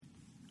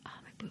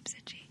boobs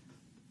itchy.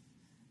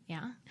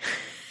 Yeah.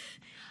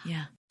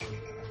 Yeah.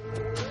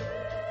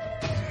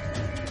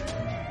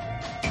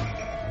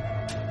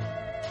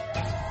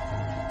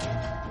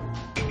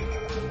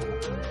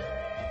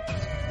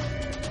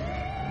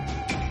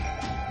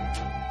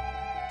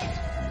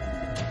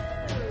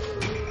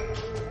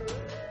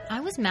 I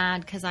was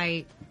mad because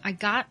I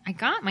got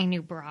my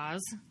new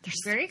bras. They're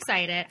very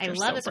excited. I love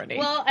so this. pretty.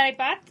 Well,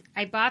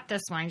 I bought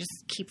this one.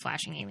 Just keep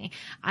flashing Amy.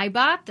 I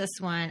bought this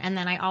one, and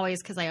then I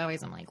always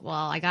am like,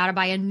 well, I gotta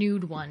buy a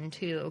nude one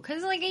too,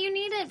 because like you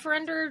need it for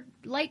under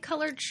light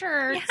colored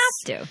shirts.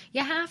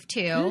 You have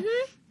to.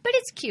 But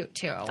it's cute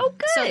too. Oh,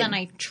 good. So then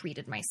I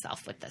treated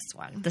myself with this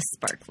one. The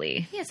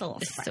sparkly. Yeah, it's a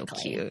little It's so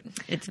sparkly. cute.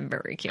 It's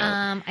very cute.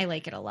 I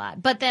like it a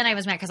lot. But then I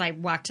was mad because I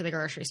walked to the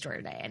grocery store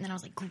today, and then I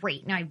was like,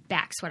 great, now I have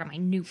back sweat on my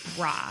new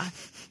bra.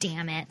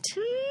 Damn it.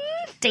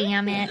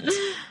 Damn it.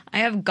 I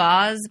have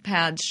gauze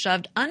pads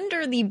shoved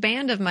under the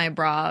band of my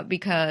bra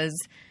because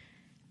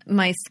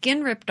my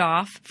skin ripped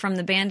off from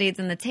the Band-Aids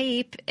and the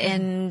tape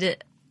and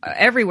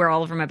everywhere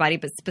all over my body,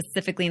 but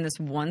specifically in this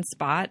one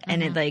spot,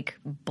 and it like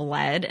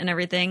bled and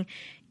everything.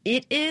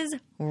 It is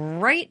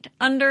right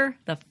under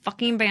the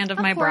fucking band of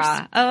my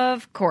bra.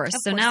 Of course.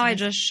 So now I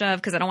just shove,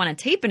 because I don't want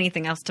to tape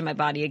anything else to my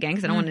body again,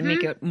 because I don't want to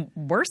make it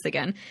worse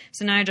again.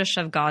 So now I just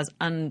shove gauze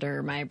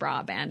under my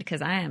bra band,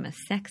 because I am a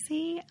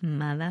sexy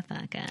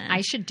motherfucker.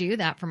 I should do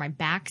that for my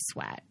back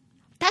sweat.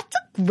 That's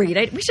a great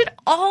idea. We should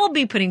all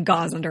be putting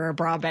gauze under our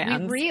bra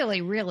bands. We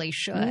really, really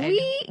should.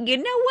 You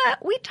know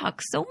what? We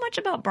talk so much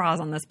about bras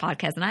on this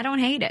podcast, and I don't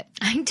hate it.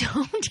 I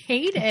don't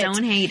hate it.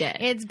 Don't hate it.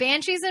 It's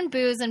banshees and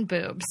booze and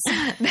boobs.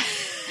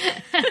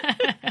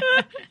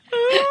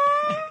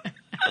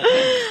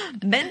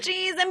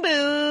 Benchies and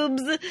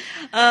boobs.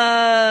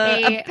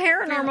 A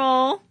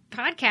paranormal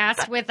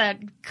podcast with a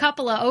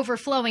couple of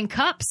overflowing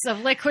cups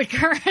of liquid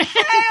courage.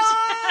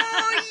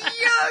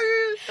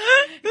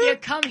 You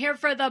come here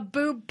for the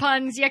boob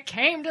puns. You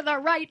came to the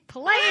right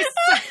place.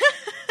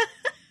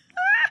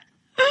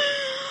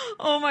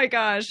 Oh my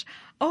gosh.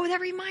 Oh, that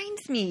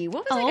reminds me.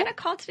 What was I going to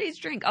call today's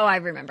drink? Oh, I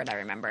remembered.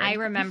 I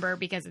remember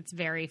because it's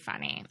very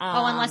funny.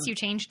 Unless you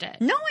changed it.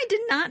 No, I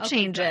did not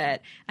change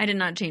it. I did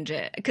not change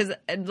it. Because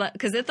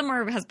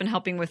Ithamar has been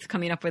helping with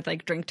coming up with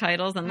like drink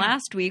titles. And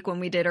last week when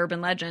we did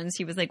Urban Legends,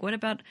 he was like, what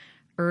about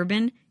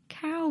Urban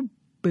Cowboo?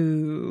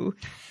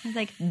 I was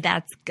like,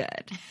 that's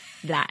good.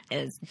 That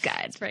is good.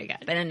 It's pretty good.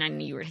 But then I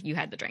knew you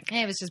had the drink.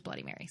 It was just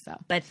Bloody Mary. So,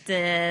 but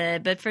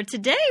for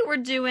today we're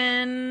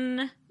doing.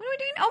 What are we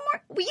doing? Oh,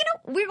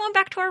 we're going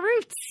back to our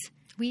roots.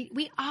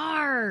 We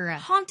are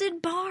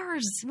haunted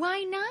bars.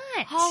 Why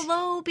not?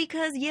 Hello,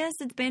 because yes,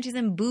 it's banshees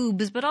and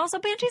boobs, but also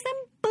banshees and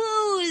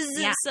booze.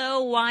 Yeah.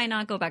 So why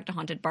not go back to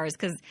haunted bars?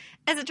 Because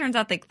as it turns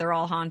out, like they're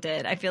all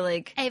haunted. I feel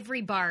like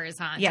every bar is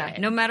haunted. Yeah,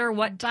 no matter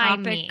what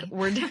topic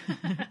we're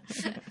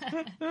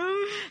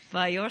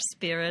by your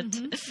spirit,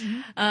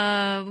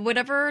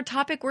 whatever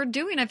topic we're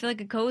doing, I feel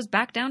like it goes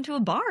back down to a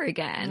bar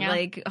again. Yeah.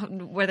 Like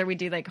whether we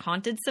do like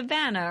haunted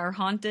Savannah or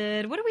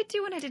haunted. What did we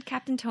do when I did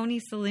Captain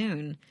Tony's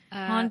Saloon?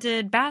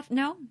 Haunted bath?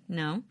 No.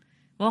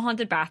 Well,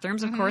 haunted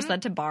bathrooms, of course,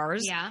 led to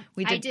bars. Yeah.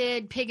 I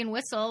did Pig and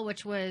Whistle,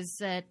 which was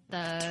at the...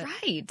 That's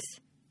right.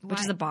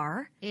 Which is a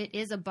bar. It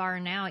is a bar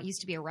now. It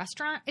used to be a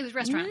restaurant. It was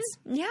restaurants.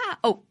 Yeah.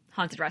 Oh,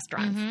 haunted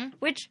restaurants.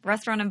 Which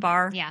restaurant and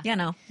bar? Yeah. Yeah,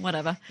 no,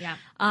 whatever. Yeah.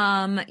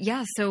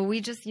 Yeah, so we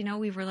just,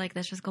 we were like,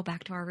 let's just go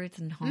back to our roots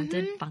and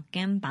haunted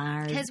fucking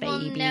bars, baby. Because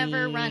we'll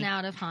never run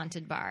out of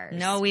haunted bars.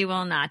 No, we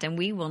will not. And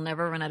we will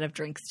never run out of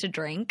drinks to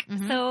drink.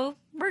 So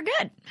we're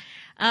good.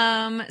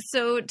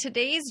 So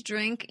today's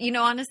drink,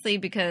 honestly,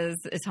 because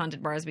it's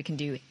haunted bars, we can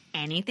do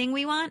anything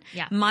we want.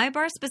 Yeah. My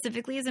bar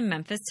specifically is in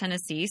Memphis,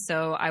 Tennessee.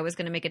 So I was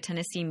going to make a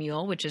Tennessee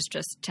Mule, which is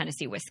just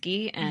Tennessee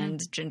whiskey and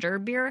ginger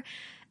beer.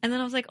 And then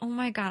I was like, oh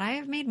my God, I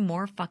have made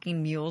more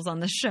fucking mules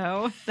on the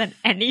show than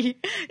any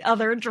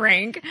other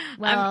drink.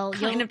 Well, I'm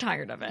kind of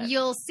tired of it.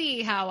 You'll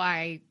see how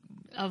I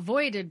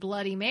avoided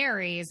Bloody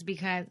Marys but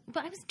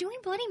I was doing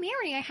Bloody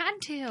Mary. I had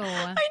to.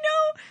 I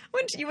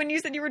know. When you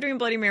said you were doing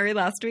Bloody Mary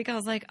last week, I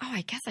was like, oh,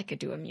 I guess I could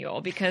do a mule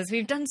because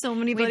we've done so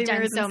many Bloody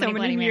Marys and so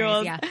many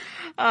mules. Yeah.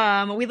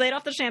 We laid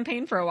off the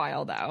champagne for a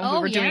while, though. We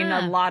were doing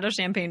a lot of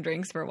champagne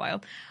drinks for a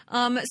while.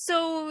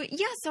 So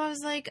I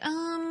was like,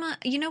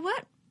 you know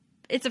what?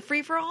 It's a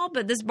free-for-all,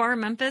 but this bar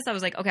in Memphis, I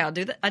was like, okay, I'll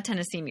do a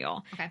Tennessee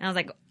Mule. Okay. And I was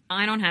like,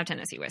 I don't have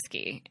Tennessee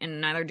whiskey,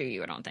 and neither do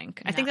you, I don't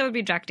think. I think that would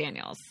be Jack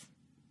Daniels.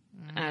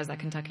 Is that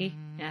Kentucky?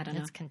 Yeah, I don't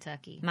know. It's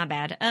Kentucky. My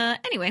bad.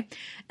 Anyway,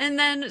 and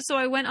then so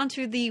I went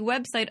onto the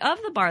website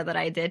of the bar that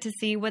I did to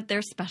see what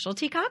their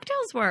specialty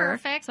cocktails were.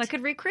 Perfect. So I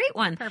could recreate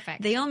one.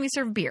 Perfect. They only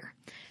serve beer.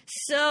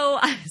 So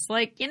I was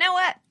like, you know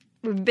what?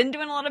 We've been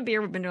doing a lot of beer.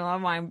 We've been doing a lot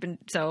of wine.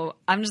 So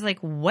I'm just like,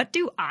 what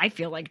do I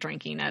feel like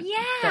drinking at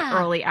the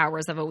early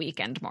hours of a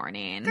weekend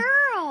morning? Girl.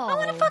 I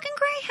want a fucking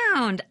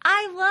Greyhound.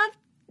 I love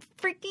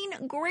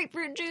freaking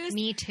grapefruit juice.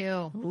 Me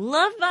too.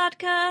 Love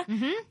vodka.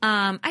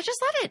 I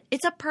just love it.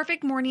 It's a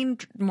perfect morning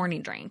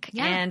drink.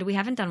 Yeah. And we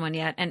haven't done one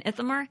yet. And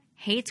Ithamar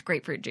hates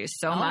grapefruit juice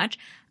so much.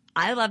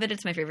 I love it.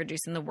 It's my favorite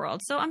juice in the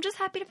world. So I'm just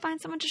happy to find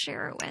someone to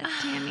share it with,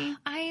 Tammy.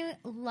 I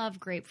love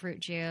grapefruit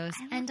juice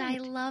and I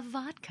love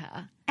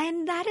vodka.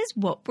 And that is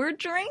what we're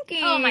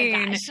drinking. Oh my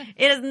gosh.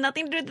 It has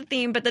nothing to do with the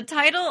theme, but the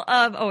title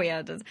of,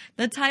 it does.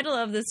 The title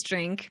of this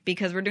drink,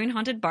 because we're doing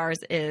haunted bars,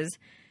 is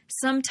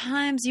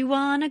Sometimes You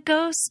Want a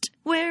Ghost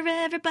Where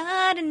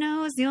Everybody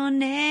Knows Your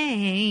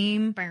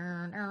Name.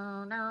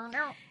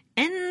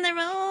 And they're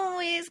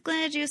always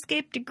glad you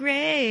escaped a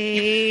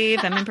grave.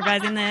 I'm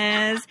improvising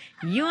this.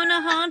 You want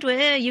to haunt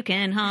where you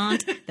can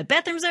haunt. The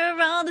bathrooms are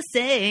all the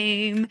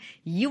same.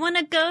 You want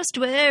a ghost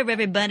where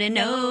everybody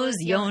knows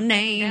your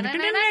name.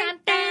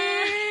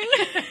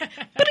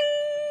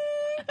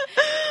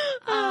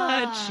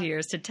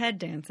 Cheers to Ted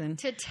Danson.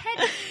 To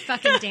Ted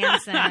fucking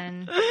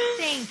Danson.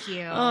 Thank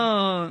you.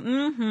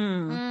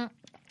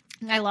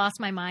 I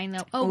lost my mind,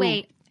 though. Oh,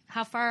 wait.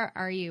 How far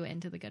are you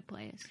into The Good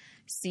Place?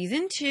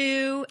 Season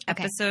 2,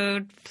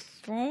 episode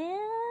 4.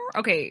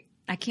 Okay,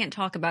 I can't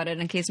talk about it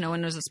in case no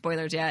one knows the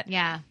spoilers yet.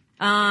 Yeah.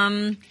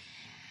 Talk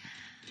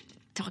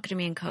to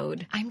me in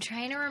code. I'm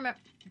trying to remember.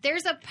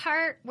 There's a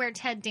part where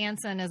Ted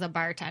Danson is a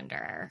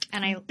bartender,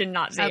 and I did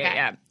not see it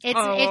yet.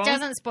 It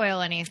doesn't spoil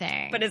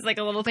anything, but it's like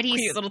a little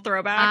cute little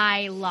throwback.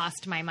 I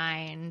lost my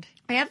mind.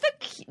 I have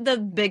the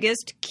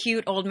biggest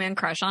cute old man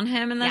crush on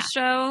him in this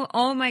show.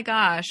 Oh my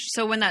gosh!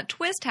 So when that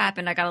twist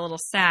happened, I got a little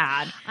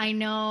sad. I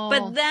know,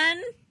 but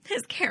then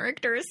his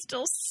character is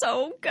still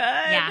so good.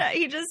 Yeah.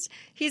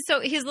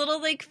 His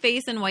little like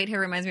face and white hair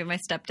reminds me of my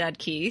stepdad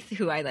Keith,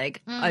 who I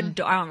like adore. I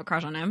don't have a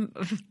crush on him.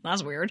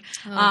 That's weird.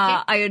 Okay.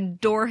 I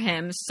adore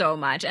him so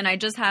much, and I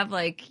just have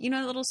like a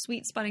little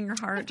sweet spot in your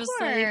heart. Of just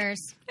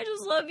course. Like I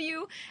just love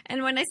you.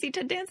 And when I see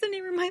Ted Danson,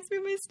 he reminds me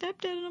of my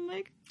stepdad, and I'm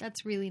like,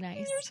 that's really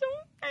nice.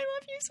 I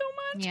love you so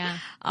much. Yeah.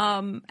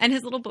 And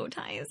his little bow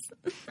ties,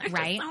 are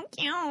right? Just so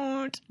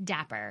cute,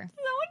 dapper. So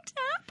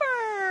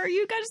dapper.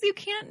 You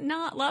can't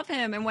not love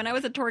him. And when I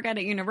was a tour guide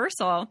at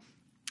Universal,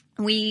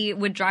 we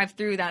would drive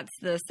through. That's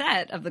the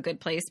set of The Good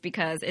Place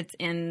because it's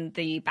in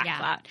the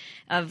backlot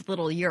of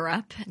Little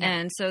Europe. Yeah.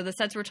 And so the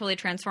sets were totally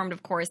transformed.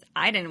 Of course,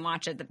 I didn't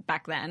watch it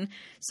back then.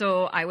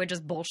 So I would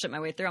just bullshit my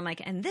way through. I'm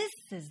like, and this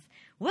is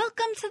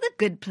welcome to The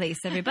Good Place,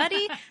 everybody.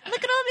 Look at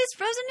all these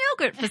frozen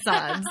yogurt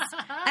facades.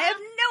 I have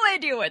no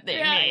idea what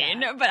they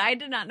mean, but I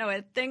did not know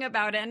a thing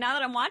about it. And now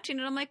that I'm watching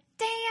it, I'm like,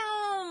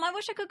 damn, I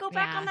wish I could go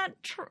back on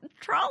that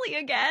trolley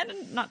again.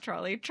 Not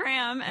trolley,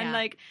 tram.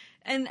 And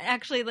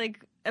actually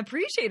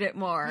appreciate it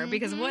more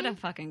because what a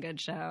fucking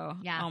good show.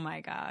 Yeah. Oh my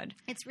God.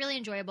 It's really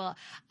enjoyable.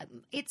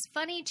 It's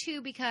funny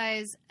too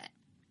because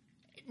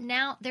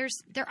now there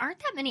aren't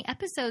that many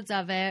episodes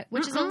of it,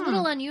 which is a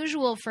little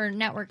unusual for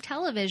network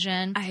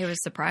television. I was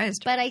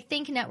surprised. But I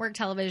think network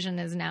television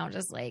is now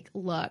just like,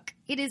 look,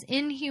 it is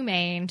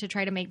inhumane to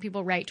try to make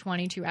people write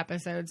 22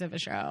 episodes of a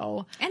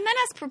show. And then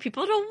ask for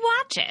people to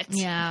watch it.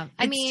 Yeah.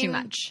 It's too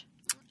much.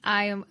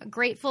 I am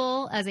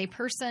grateful as a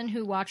person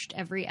who watched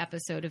every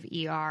episode of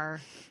ER.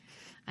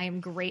 I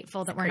am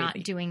grateful that we're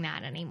not doing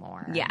that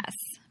anymore. Yes.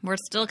 We're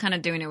still kind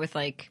of doing it with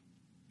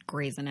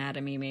Grey's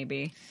Anatomy,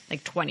 maybe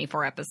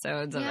 24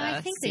 episodes of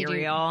a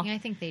serial. Yeah, I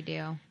think they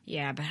do.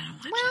 Yeah, but I don't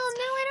watch no,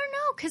 I don't know.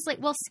 Because,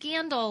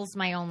 Scandal's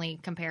my only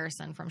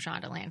comparison from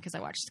Shondaland because I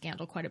watched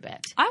Scandal quite a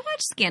bit. I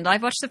watched Scandal.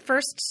 I've watched the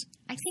first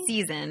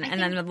season and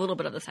then a little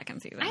bit of the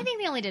second season. I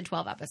think they only did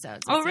 12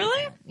 episodes. Oh,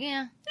 really?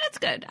 Yeah. That's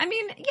good. I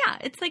mean, yeah,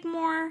 it's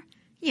more...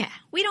 Yeah,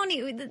 we don't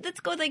need. Let's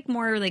go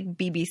more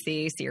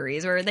BBC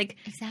series or exactly.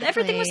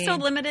 Everything was so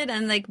limited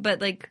and but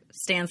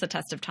stands the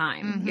test of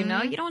time. You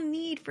know, you don't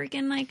need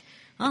freaking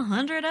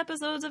 100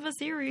 episodes of a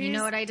series. You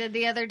know what I did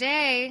the other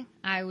day?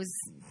 I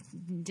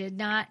did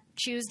not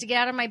choose to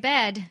get out of my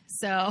bed,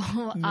 so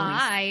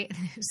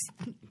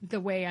the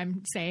way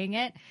I'm saying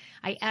it,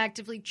 I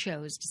actively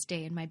chose to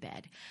stay in my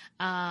bed,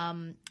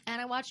 and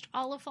I watched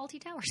all of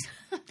Fawlty Towers.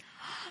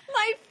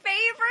 My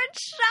favorite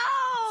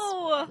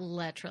show!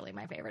 Literally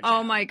my favorite show.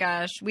 Oh my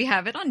gosh. We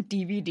have it on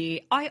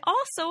DVD. I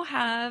also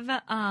have,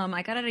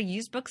 I got at a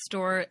used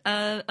bookstore,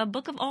 a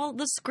book of all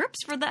the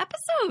scripts for the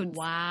episodes.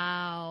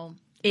 Wow.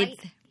 It's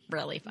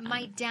really fun.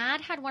 My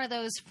dad had one of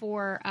those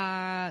for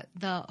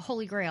the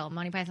Holy Grail,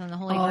 Monty Python and the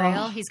Holy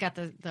Grail. He's got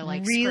the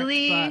really?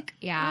 script book.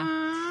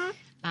 Yeah.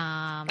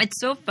 It's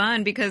so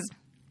fun because...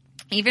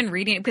 Even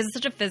reading it, because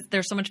it's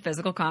there's so much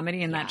physical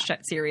comedy in that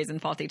series in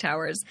Fawlty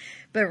Towers,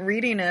 but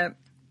reading it,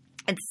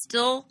 it's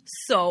still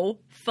so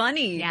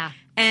funny. Yeah.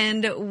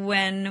 And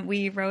when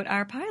we wrote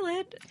our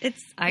pilot,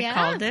 I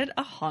called it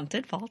A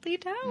Haunted Fawlty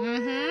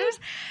Towers. Mm-hmm.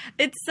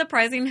 It's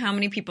surprising how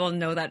many people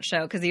know that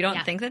show because you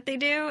don't think that they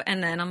do.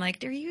 And then I'm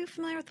like, are you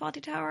familiar with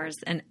Fawlty Towers?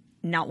 And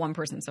not one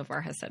person so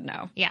far has said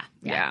no. Yeah.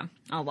 Yeah.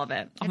 I love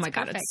it. Oh my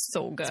God, it's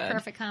so good. It's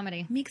perfect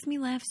comedy. Makes me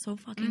laugh so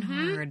fucking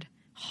hard.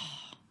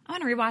 I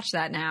want to rewatch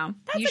that now.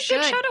 That's a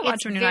good show to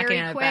watch when you're not getting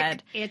out of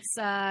bed. It's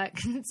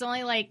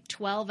only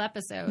 12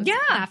 episodes. Yeah.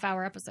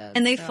 Half-hour episodes.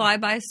 And they fly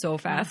by so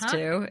fast,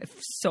 too.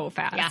 So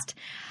fast. Yeah.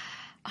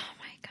 Oh,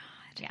 my God.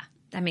 Yeah.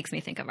 That makes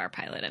me think of our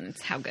pilot, and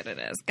it's how good it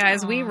is.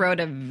 Guys, we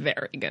wrote a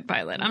very good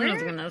pilot. I'm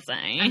just going to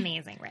say.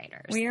 Amazing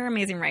writers. We are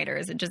amazing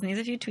writers. It just needs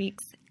a few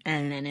tweaks,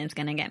 and then it's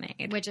going to get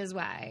made. Which is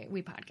why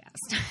we podcast.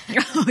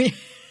 Oh, yeah.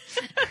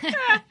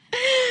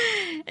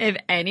 If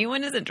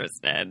anyone is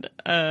interested,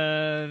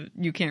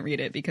 you can't read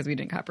it because we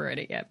didn't copyright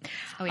it yet.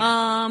 Oh,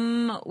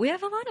 yeah. We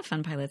have a lot of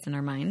fun pilots in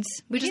our minds.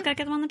 We just got to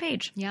get them on the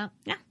page. Yeah.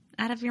 Yeah.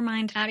 Out of your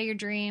mind. Out of your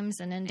dreams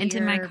and into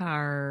my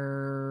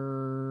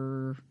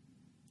car.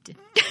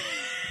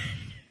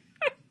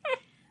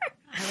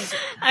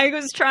 I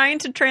was trying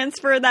to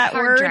transfer that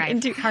Hard word drive.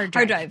 into hard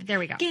drive. There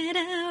we go. Get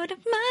out of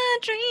my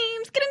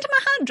dreams. Get into my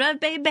hard drive,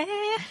 baby.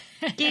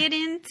 Get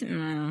into...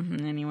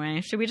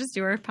 anyway, should we just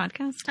do our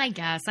podcast? I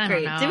guess. I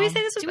Great. don't know. Did we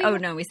say this was... Oh,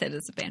 no, we said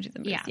this was Banshees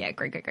and Booze. Yeah.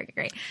 Great.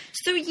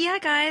 So, yeah,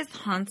 guys,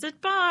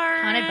 haunted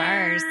bars. Haunted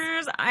bars.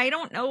 I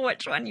don't know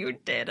which one you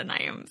did, and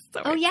I am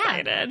so Oh, yeah.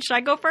 excited. Should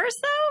I go first,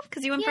 though?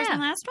 Because you went first on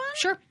the last one?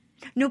 Sure.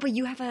 No, but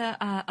you have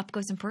a up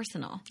close and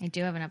personal. I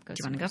do have an up close.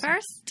 Do you want to go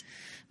first?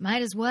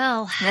 Might as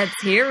well. Let's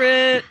hear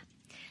it.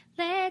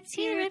 Let's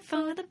hear it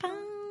for the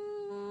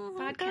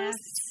podcast.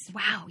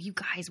 Wow, you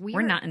guys,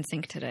 we're not in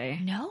sync today.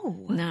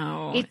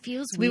 No. It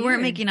feels we weird.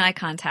 weren't making eye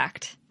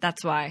contact.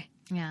 That's why.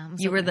 Yeah.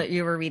 You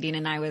were reading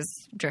and I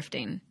was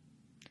drifting.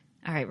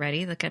 All right,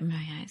 ready? Look at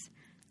my eyes.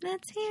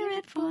 Let's hear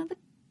it for the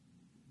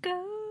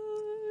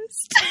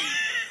ghost.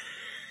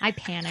 I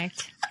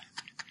panicked.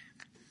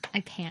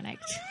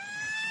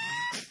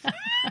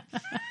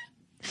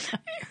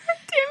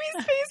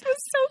 Tammy's face was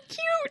so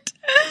cute.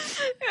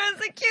 It was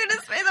the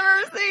cutest face I've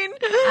ever seen.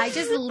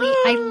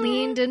 I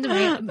leaned into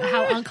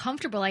how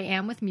uncomfortable I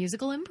am with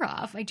musical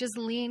improv. I just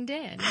leaned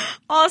in.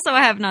 Also,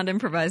 I have not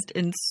improvised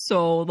in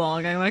so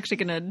long. I'm actually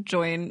going to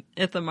join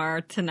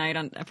Ithamar tonight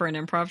for an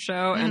improv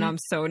show, and I'm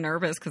so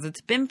nervous because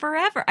it's been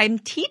forever. I'm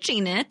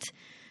teaching it.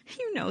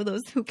 You know,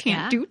 those who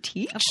can't do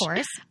teach. Of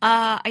course.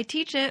 I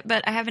teach it,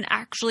 but I haven't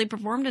actually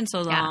performed in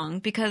so long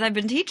because I've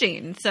been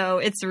teaching. So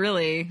it's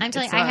really... I'm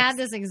telling you, I had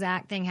this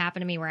exact thing happen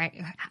to me where I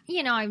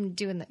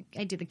do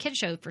the kid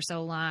show for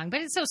so long,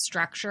 but it's so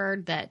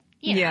structured that,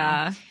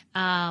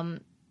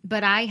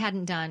 but I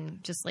hadn't done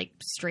just like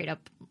straight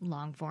up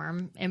long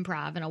form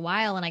improv in a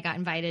while, and I got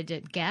invited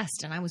to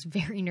guest, and I was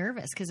very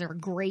nervous because they're a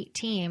great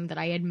team that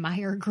I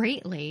admire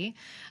greatly,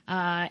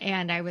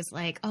 and I was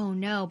like, oh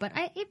no, but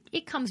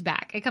it comes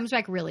back. It comes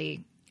back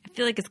really. I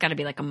feel like it's got to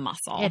be like a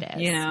muscle. It is,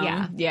 you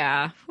know?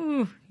 yeah.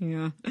 Ooh,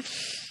 yeah.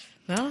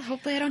 Well,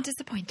 hopefully I don't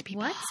disappoint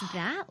people. What's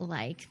that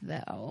like,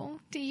 though?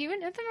 Do you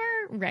and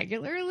Ithamar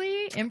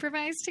regularly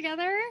improvise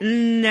together?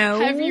 No.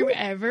 Have you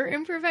ever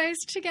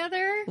improvised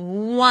together?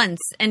 Once,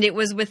 and it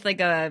was with like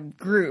a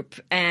group,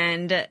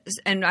 and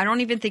I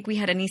don't even think we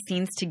had any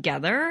scenes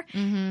together.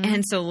 Mm-hmm.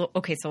 And so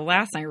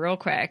last night, real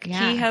quick,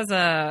 he has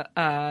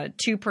a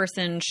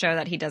 2-person show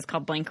that he does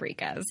called Blank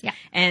Ricas. Yeah.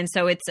 And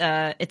so it's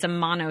a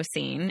mono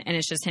scene, and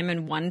it's just him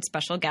and one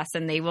special guest,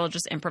 and they will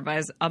just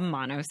improvise a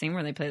mono scene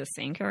where they play the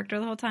same character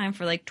the whole time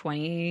for like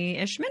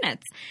 20-ish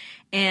minutes.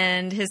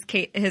 And his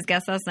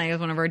guest last night was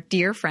one of our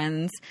dear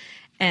friends,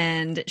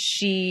 and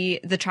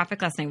the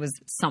traffic last night was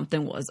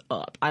something was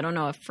up. I don't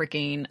know if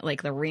freaking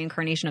like the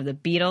reincarnation of the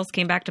Beatles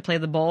came back to play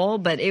the bowl,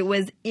 but it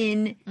was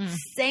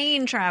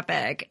insane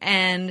traffic.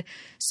 And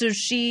so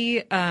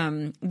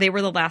they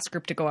were the last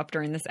group to go up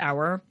during this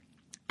hour.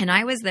 And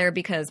I was there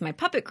because my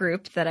puppet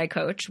group that I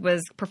coach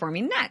was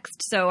performing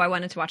next. So I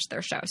wanted to watch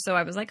their show. So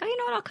I was like, oh, you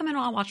know what? I'll come in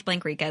and I'll watch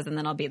Blank Ricas, and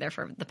then I'll be there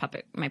for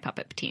my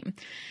puppet team.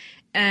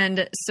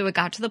 And so it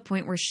got to the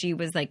point where she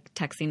was like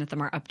texting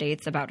Ithamar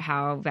updates about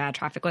how bad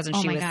traffic was, and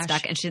she was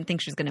stuck, and she didn't think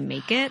she was going to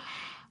make it.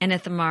 And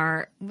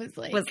Ithamar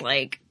was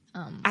like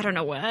I don't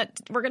know what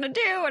we're going to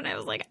do. And I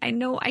was like, I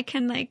know I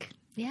can I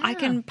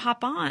can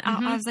pop on.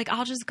 Mm-hmm. I was like,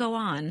 I'll just go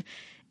on.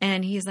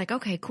 And he's like,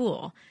 okay,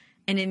 cool.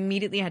 And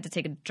immediately had to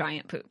take a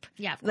giant poop.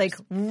 Yeah. Like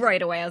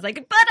right away. I was like,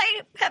 but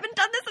I haven't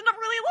done this in a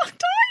really long time.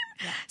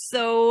 Yeah.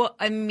 So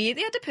I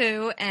immediately had to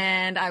poo,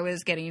 and I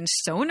was getting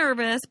so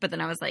nervous, but then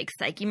I was like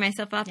psyching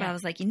myself up. Yeah. I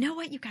was like, you know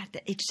what? You got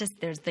that. It's just,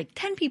 there's like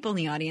 10 people in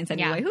the audience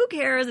anyway. Yeah. Who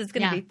cares? It's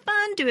going to be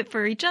fun. Do it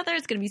for each other.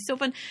 It's going to be so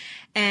fun.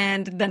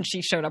 And then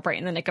she showed up right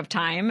in the nick of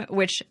time,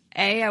 which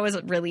A, I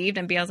was relieved,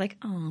 and B, I was like,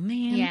 oh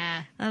man.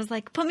 Yeah. I was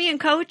like, put me in,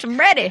 coach. I'm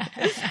ready.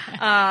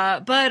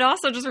 But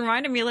also just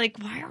reminded me, like,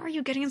 why are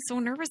you getting so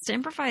nervous to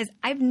improvise?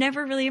 I've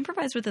never really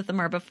improvised with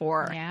Ithamar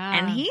before. Yeah.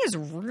 And he is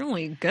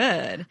really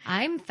good.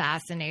 I'm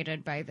fascinated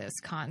by this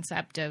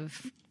concept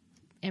of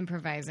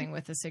improvising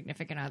with a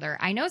significant other.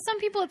 I know some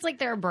people, it's like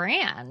their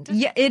brand.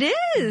 Yeah, it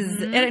is.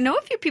 Mm-hmm. And I know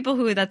a few people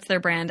who that's their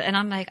brand. And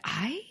I'm like,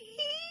 I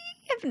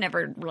have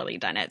never really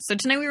done it. So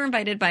tonight we were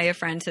invited by a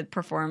friend to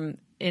perform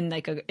in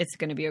like it's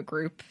going to be a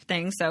group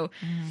thing. So,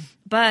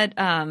 but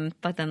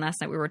then last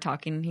night we were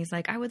talking, and he's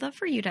like, I would love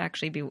for you to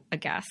actually be a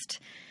guest.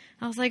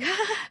 I was like,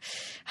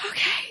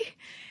 okay.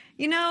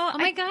 You know, oh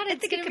my God, I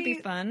think it could be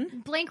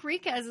fun. Blank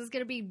Ricas is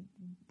going to be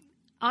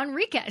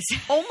Enriquez.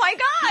 Oh my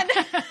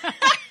God.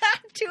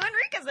 2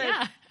 Enriquezes.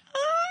 Yeah.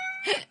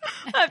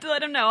 I have to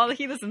let him know.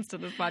 He listens to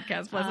this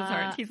podcast. Bless his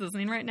heart. He's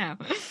listening right now.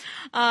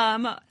 I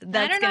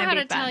don't know how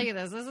to tell you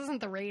this. This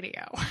isn't the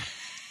radio.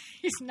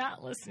 He's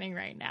not listening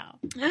right now.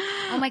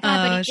 Oh my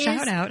God. But he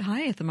shout out.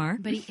 Hi, Ithamar.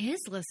 But he is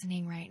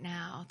listening right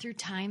now through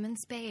time and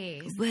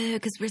space. Well,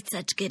 because we're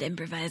such good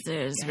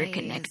improvisers. Guys, we're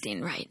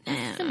connecting right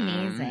now. It's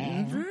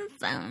amazing.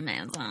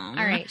 awesome. All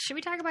right. Should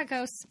we talk about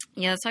ghosts?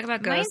 Yeah, let's talk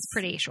about Mine's ghosts.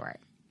 pretty short.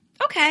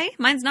 Okay,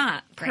 mine's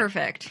not. Great.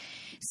 Perfect.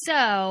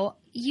 So,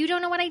 you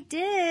don't know what I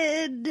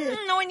did.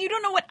 No, and you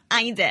don't know what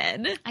I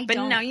did. I but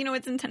don't. now you know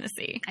it's in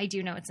Tennessee. I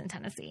do know it's in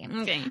Tennessee.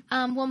 Okay.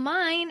 Well,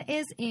 mine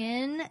is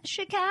in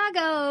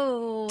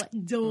Chicago.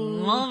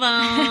 Well,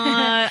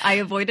 I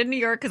avoided New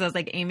York because I was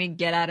like, Amy,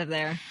 get out of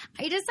there.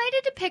 I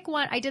decided to pick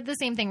one. I did the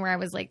same thing where I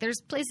was like,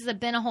 there's places I've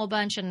been a whole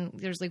bunch and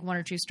there's like one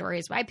or two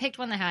stories. But I picked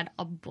one that had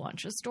a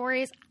bunch of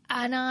stories.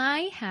 And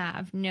I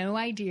have no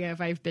idea if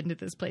I've been to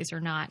this place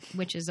or not,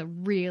 which is a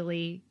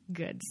really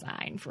good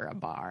sign for a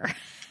bar.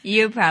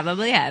 You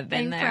probably have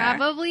been there. I've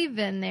probably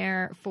been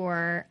there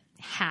for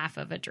half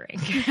of a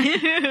drink.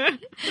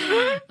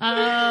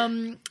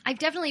 I've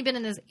definitely been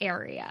in this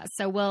area,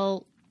 so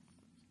we'll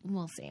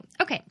see.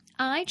 Okay,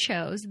 I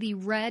chose the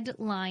Red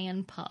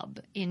Lion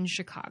Pub in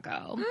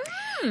Chicago.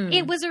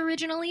 It was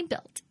originally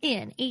built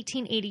in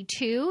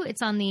 1882.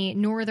 It's on the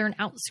northern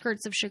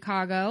outskirts of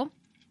Chicago.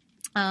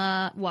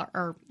 What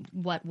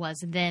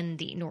was then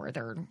the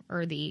northern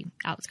or the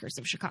outskirts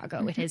of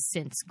Chicago. It has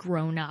since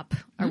grown up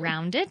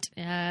around it.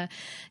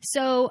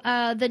 So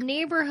the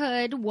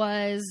neighborhood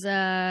was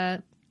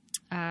kind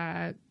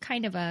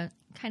of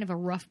a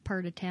rough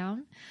part of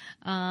town.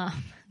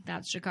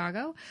 That's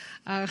Chicago.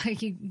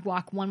 You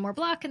walk one more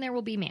block and there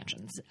will be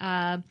mansions.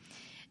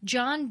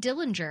 John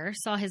Dillinger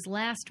saw his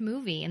last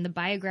movie in the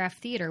Biograph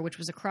Theater, which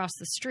was across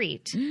the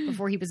street,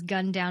 before he was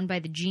gunned down by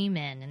the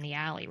G-men in the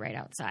alley right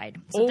outside.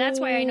 So that's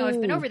why I know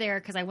I've been over there,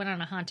 because I went on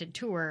a haunted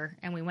tour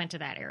and we went to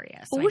that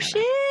area. So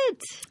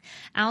shit!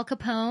 Al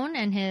Capone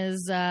and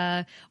his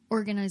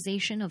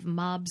organization of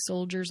mob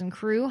soldiers and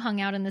crew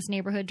hung out in this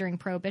neighborhood during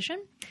Prohibition.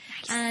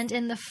 Nice. And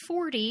in the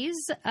 40s,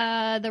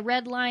 the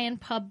Red Lion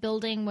Pub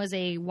building was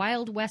a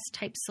Wild West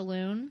type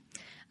saloon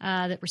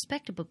that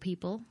respectable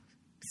people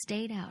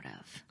stayed out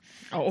of.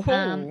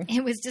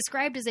 It was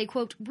described as a,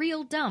 quote,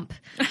 real dump.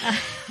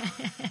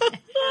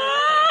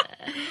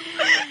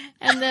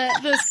 And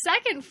the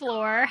second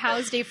floor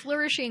housed a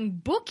flourishing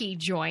bookie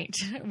joint,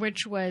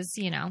 which was,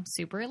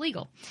 super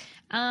illegal.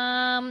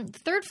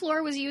 Third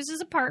floor was used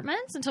as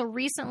apartments until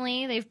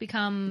recently they've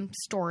become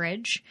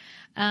storage.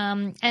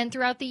 And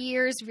throughout the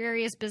years,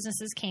 various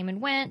businesses came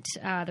and went.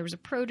 There was a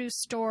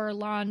produce store,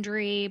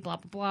 laundry, blah,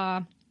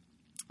 blah,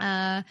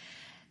 blah.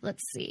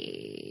 Let's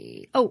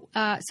see.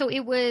 So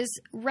it was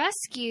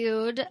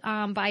rescued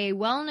by a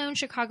well-known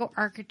Chicago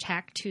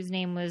architect whose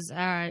name was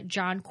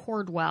John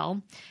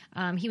Cordwell.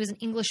 He was an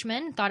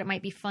Englishman, thought it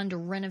might be fun to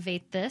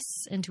renovate this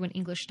into an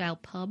English-style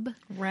pub.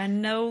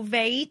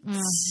 Renovate?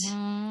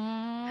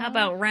 Mm-hmm. How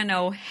about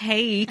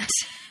reno-hate?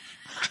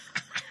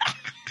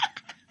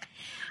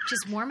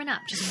 Just warming up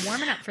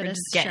for this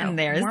just getting show.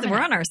 there. We're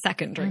on our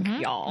second drink,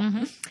 y'all.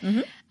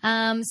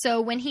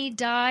 So when he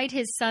died,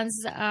 his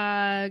sons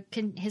and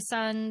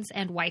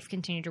wife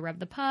continued to run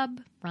the pub.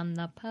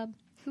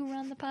 Who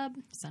run the pub?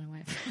 Son and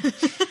wife.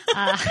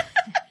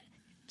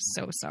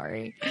 So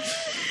sorry.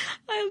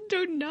 I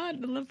do not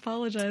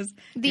apologize.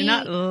 Do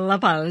not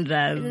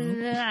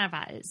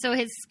apologize. So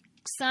his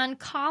son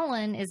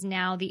Colin is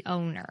now the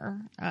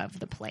owner of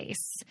the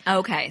place.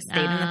 Okay,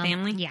 stayed in the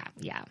family. Yeah.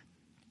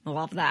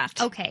 Love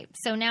that. Okay,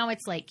 so now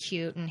it's like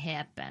cute and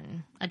hip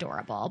and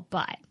adorable,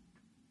 but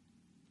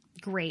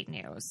great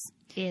news.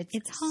 It's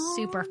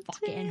super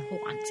fucking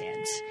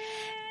haunted.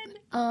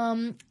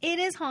 It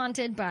is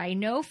haunted by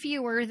no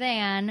fewer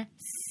than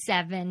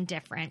 7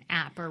 different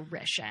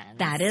apparitions.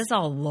 That is a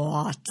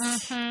lot.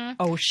 Mm-hmm.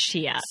 Oh,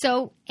 shit.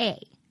 So,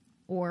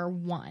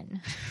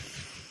 one.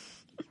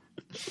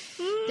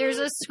 There's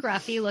a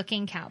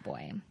scruffy-looking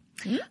cowboy.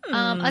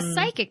 A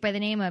psychic by the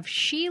name of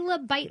Sheila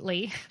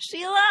Bitely.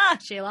 Sheila!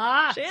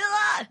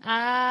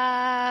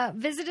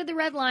 Visited the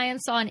Red Lion,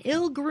 saw an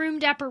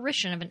ill-groomed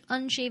apparition of an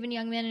unshaven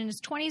young man in his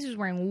 20s who's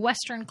wearing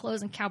Western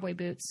clothes and cowboy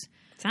boots.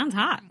 Sounds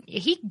hot.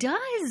 He does.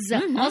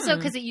 Mm-hmm. Also,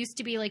 because it used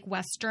to be like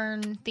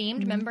Western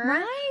themed, remember?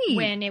 Right.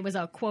 When it was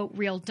a, quote,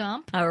 real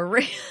dump. A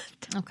real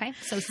Okay,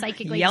 so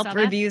psychically Yelp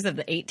reviews of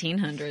the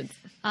 1800s.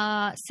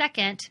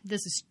 Second,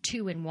 this is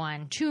 2 in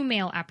 1. 2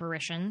 male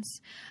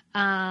apparitions.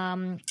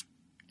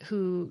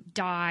 Who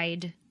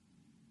died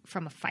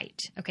from a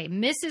fight. Okay,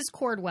 Mrs.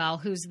 Cordwell,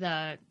 who's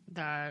the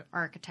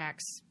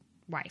architect's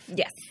wife.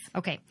 Yes.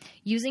 Okay,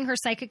 using her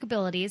psychic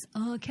abilities,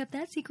 kept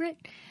that secret,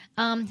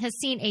 has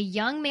seen a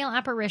young male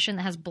apparition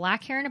that has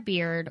black hair and a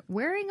beard,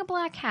 wearing a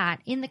black hat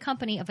in the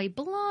company of a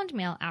blonde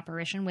male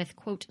apparition with,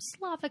 quote,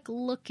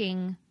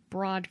 Slavic-looking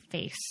broad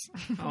face.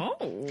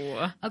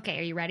 Oh. Okay,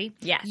 are you ready?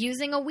 Yes.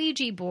 Using a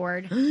Ouija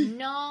board.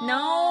 No.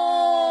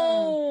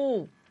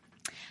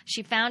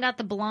 She found out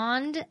the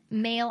blonde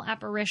male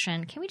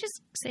apparition. Can we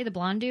just say the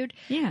blonde dude?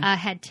 Yeah.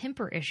 Had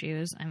temper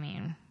issues. I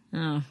mean,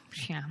 yeah,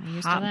 I'm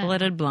used to that.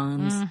 Hot-blooded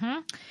blondes.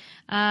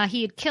 Mm-hmm.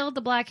 He had killed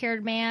the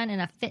black-haired man in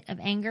a fit of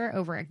anger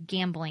over a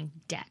gambling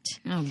debt.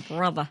 Oh,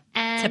 brother.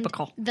 And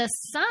typical. The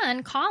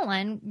son,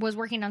 Colin, was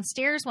working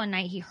downstairs one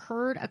night. He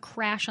heard a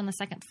crash on the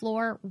second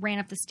floor, ran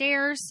up the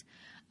stairs.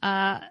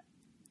 What?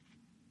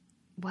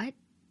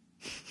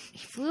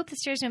 He flew up the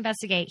stairs to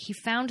investigate. He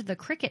found the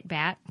cricket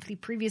bat, the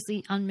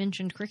previously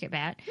unmentioned cricket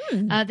bat,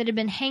 that had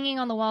been hanging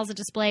on the walls of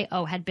display.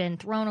 Oh, had been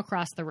thrown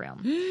across the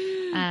room.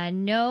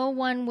 No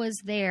one was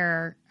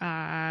there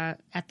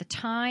at the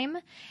time,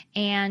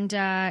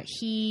 and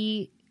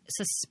he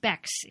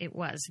suspects it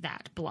was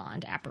that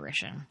blonde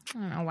apparition. I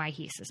don't know why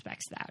he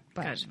suspects that,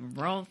 but Gosh,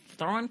 we're all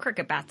throwing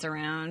cricket bats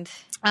around.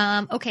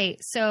 Okay,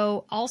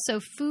 so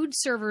also food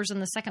servers in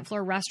the second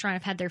floor restaurant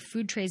have had their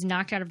food trays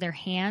knocked out of their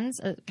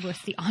hands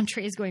with the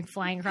entrees going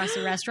flying across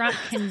the restaurant.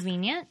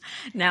 Convenient.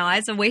 Now,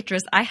 as a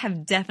waitress, I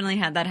have definitely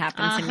had that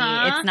happen to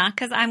me. It's not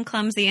because I'm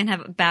clumsy and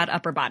have bad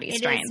upper body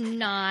strength. It is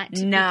not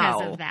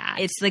because of that.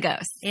 It's the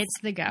ghosts.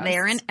 It's the ghosts.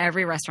 They're in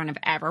every restaurant I've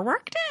ever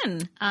worked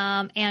in.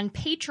 And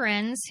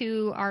patrons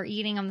who are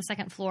eating on the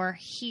second floor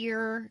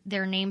hear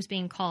their names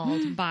being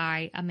called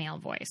by a male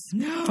voice.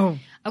 No.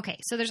 Okay,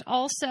 so there's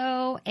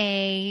also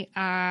a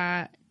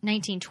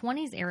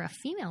 1920s era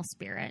female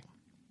spirit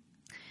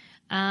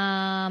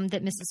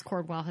that Mrs.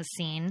 Cordwell has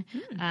seen.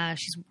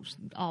 She's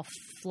all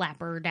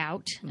flappered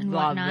out and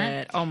Love whatnot.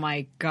 it. Oh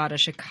my God, a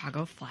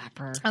Chicago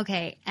flapper.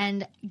 Okay,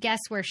 and guess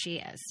where she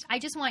is? I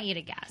just want you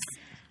to guess.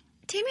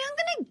 Tammy, I'm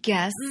going to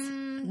guess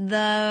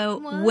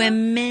the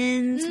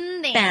women's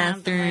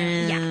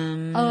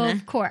bathroom. Yeah,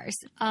 of course.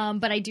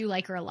 But I do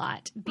like her a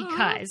lot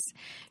because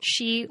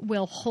she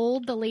will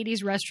hold the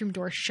ladies' restroom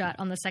door shut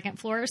on the second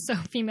floor so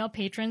female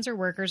patrons or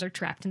workers are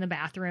trapped in the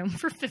bathroom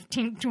for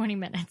 15 to 20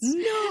 minutes.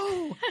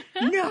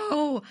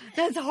 No,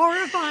 that's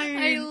horrifying.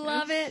 I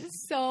love it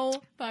so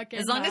fucking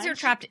As long much. as you're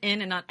trapped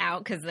in and not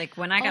out, because like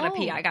when I gotta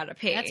pee, I gotta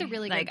pee. That's a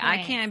really good like point.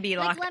 I can't be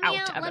locked like,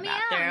 out of the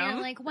bathroom. And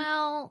you're like,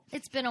 well,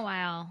 it's been a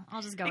while.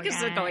 I'll just go I again. can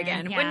still go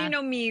again. Yeah. When you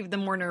know me, the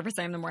more nervous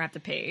I am, the more I have to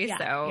pee. Yeah,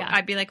 So yeah.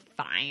 I'd be like,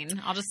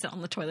 fine. I'll just sit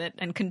on the toilet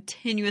and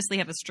continuously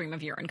have a stream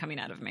of urine coming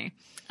out of me.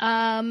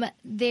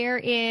 There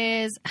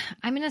is.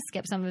 I'm going to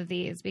skip some of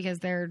these because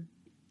they're.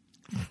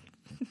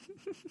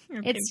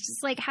 It's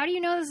just like, how do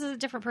you know this is a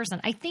different person?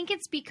 I think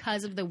it's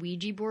because of the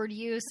Ouija board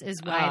use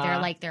is why they're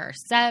like, there are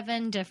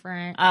 7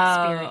 different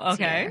spirits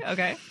okay, here.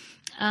 okay.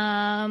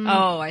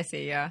 I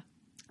see, yeah.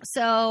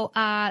 So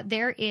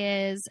there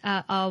is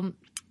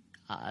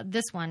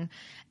this one,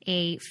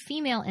 a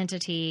female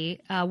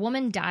entity. A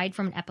woman died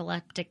from an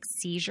epileptic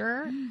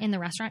seizure in the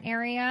restaurant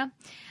area.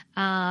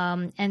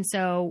 And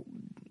so,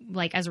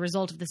 like, as a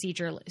result of the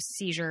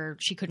seizure,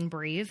 she couldn't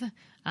breathe.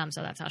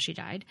 So that's how she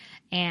died.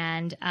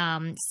 And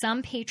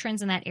some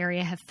patrons in that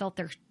area have felt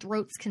their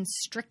throats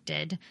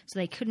constricted so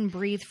they couldn't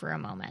breathe for a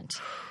moment.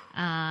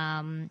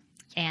 And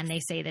they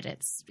say that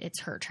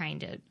it's her trying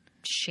to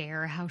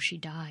share how she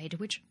died,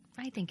 which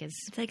I think is...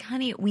 It's like,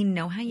 honey, we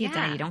know how you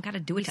die. You don't got to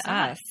do it to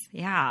us.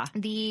 Yeah.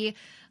 The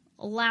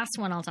last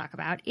one I'll talk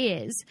about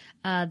is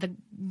the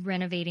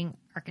renovating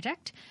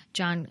architect,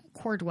 John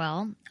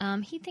Cordwell.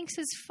 He thinks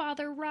his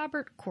father,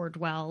 Robert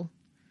Cordwell,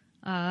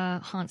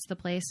 haunts the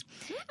place.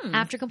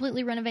 After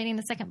completely renovating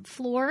the second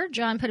floor,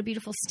 John put a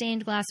beautiful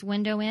stained glass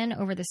window in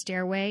over the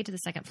stairway to the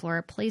second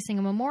floor, placing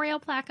a memorial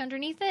plaque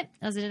underneath it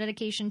as a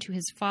dedication to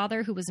his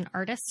father, who was an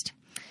artist.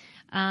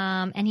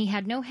 And he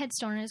had no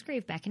headstone in his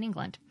grave back in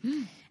England.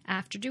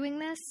 After doing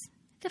this,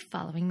 the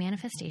following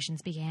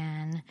manifestations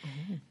began.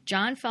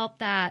 John felt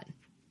that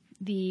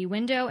the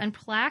window and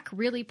plaque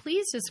really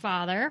pleased his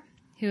father,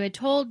 who had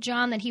told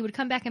John that he would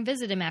come back and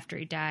visit him after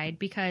he died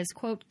because,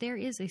 quote, there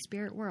is a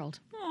spirit world.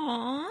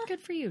 Aww.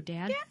 Good for you,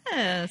 Dad.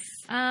 Yes.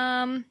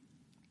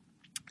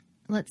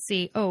 Let's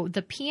see. Oh,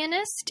 the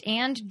pianist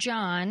and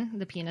John,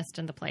 the pianist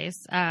in the place,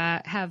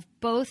 have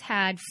both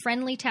had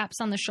friendly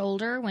taps on the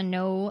shoulder when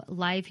no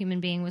live human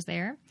being was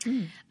there.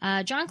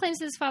 John claims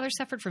his father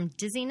suffered from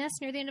dizziness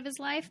near the end of his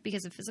life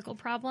because of physical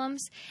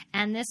problems.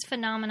 And this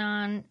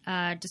phenomenon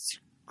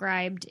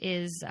described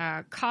is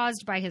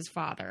caused by his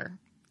father.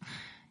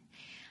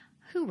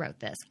 Who wrote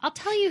this? I'll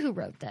tell you who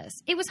wrote this.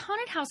 It was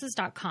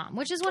hauntedhouses.com,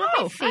 which is one of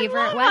my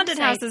favorite websites.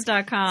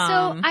 Hauntedhouses.com.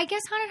 So I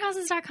guess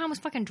hauntedhouses.com was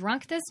fucking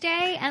drunk this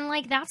day, and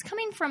like that's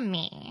coming from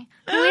me,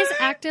 who is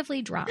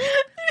actively drunk.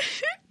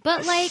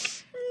 But like,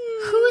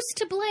 who's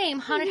to blame?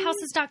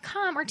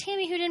 Hauntedhouses.com or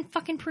Tammy, who didn't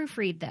fucking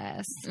proofread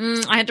this?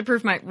 I had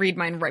to read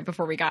mine right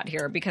before we got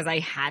here because I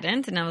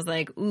hadn't, and I was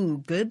like, "Ooh,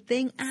 good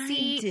thing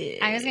I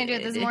did." I was going to do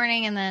it this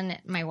morning, and then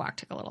my walk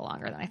took a little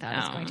longer than I thought it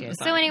was going to.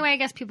 So anyway, I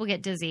guess people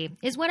get dizzy,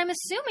 is what I'm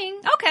assuming.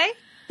 Okay,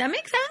 that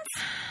makes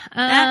sense.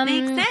 That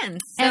makes sense.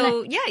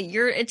 So yeah,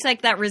 it's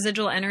like that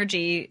residual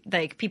energy.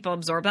 Like people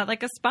absorb that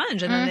like a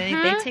sponge, and then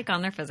they take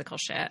on their physical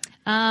shit.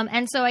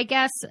 And so I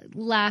guess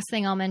last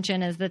thing I'll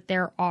mention is that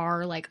there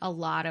are like a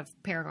lot of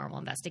paranormal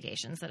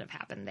investigations that have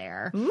happened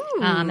there,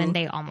 and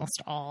they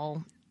almost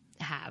all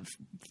have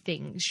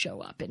things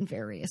show up in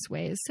various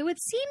ways. So it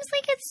seems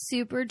like it's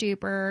super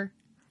duper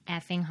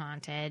effing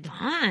haunted.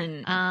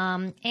 Fun.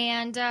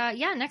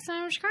 Yeah, next time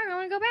I'm in Chicago, I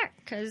want to go back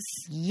because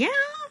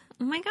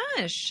oh my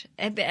gosh,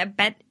 I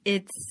bet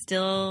it's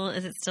still.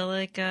 Is it still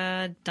like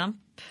a dump?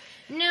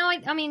 No,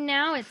 I mean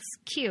now it's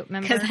cute.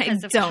 Remember, because I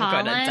don't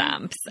Colin? go to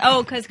dumps.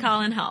 Oh, because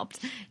Colin helped.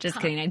 Just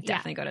kidding. I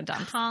definitely go to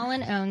dumps.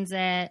 Colin owns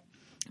it.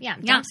 Yeah,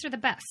 dumps are the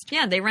best.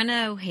 Yeah, they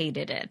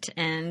renovated it,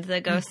 and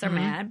the ghosts are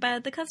mad,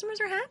 but the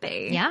customers are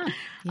happy. Yeah.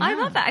 I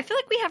love that. I feel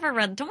like we have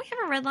don't we have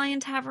a Red Lion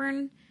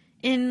Tavern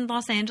in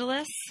Los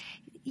Angeles?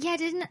 Yeah,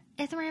 isn't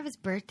it his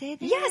birthday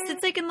there? Yes,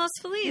 it's like in Los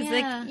Feliz. Yeah.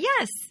 Like,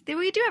 yes,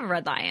 we do have a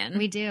Red Lion.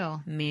 We do.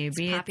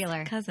 Maybe it's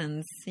popular. It's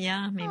cousins.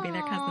 Yeah, maybe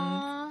they're cousins.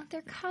 Aw,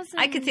 they're cousins.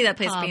 I could see that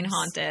place being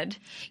haunted.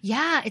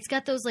 Yeah, it's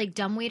got those like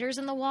dumbwaiters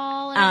in the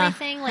wall and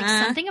everything. Like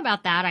something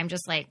about that, I'm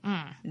just like,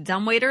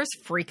 Dumbwaiters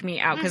freak me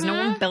out because no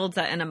one builds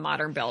that in a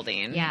modern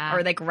building. Yeah.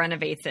 Or like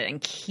renovates it and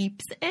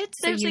keeps it.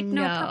 so There's you like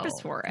no know, purpose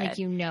for it. Like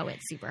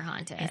it's super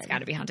haunted. It's got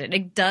to be haunted.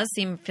 It does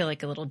feel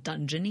like a little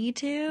dungeony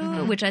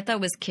too, which I thought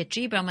was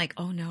kitschy. But I'm like,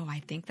 oh no,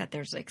 I think that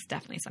there's like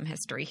definitely some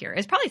history here.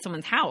 It's probably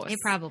someone's house. It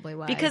probably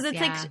was because it's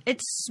like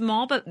it's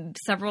small but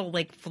several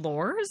like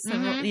floors.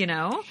 Several, you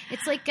know,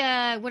 it's like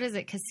what is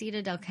it,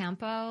 Casita del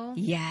Campo?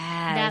 Yes,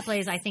 that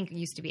place I think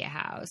used to be a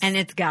house, and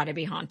it's got to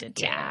be haunted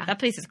too. Yeah, that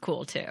place is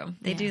cool too.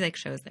 They do like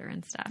shows there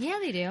and stuff. Yeah,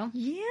 they do.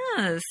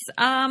 Yes,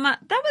 that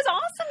was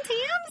awesome,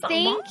 Tams.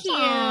 Thank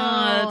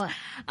you.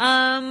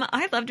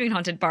 I love doing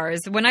haunted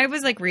bars. When I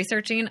was like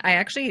researching, I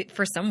actually,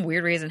 for some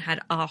weird reason, had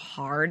a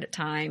hard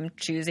time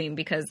choosing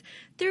because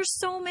there's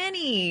so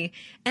many.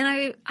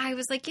 And I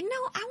was like, I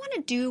want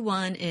to do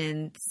one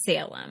in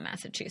Salem,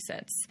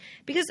 Massachusetts.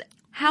 Because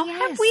how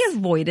have we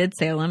avoided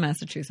Salem,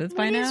 Massachusetts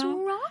by now? What is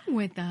wrong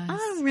with us?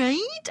 All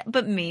right.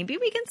 But maybe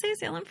we can say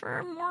Salem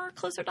for more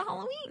closer to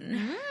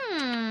Halloween.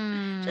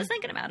 Just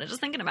thinking about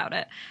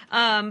it.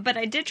 But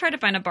I did try to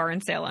find a bar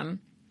in Salem.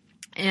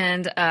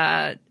 And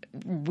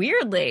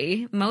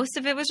weirdly, most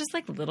of it was just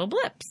like little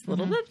blips.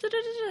 And I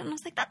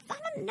was like, that's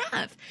not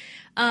enough.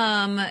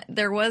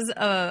 There was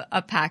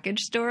a package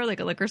store, like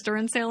a liquor store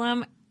in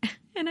Salem.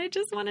 And I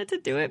just wanted to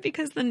do it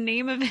because the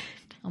name of it.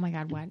 Oh my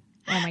God, what?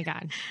 Oh my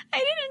God. I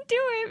didn't do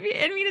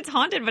it. I mean, it's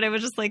haunted, but it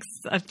was just like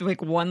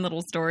one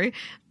little story.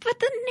 But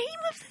the name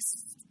of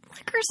this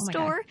liquor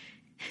store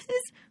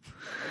is...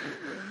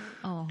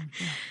 Oh.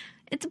 Yeah.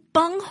 It's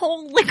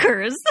Bunghole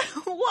Liquors.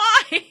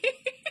 Why? And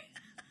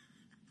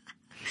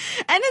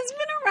it's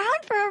been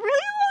around for a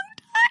really long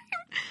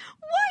time.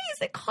 Why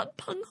is it called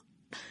Bunghole?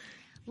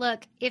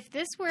 Look, if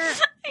this were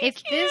I'm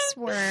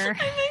sweating.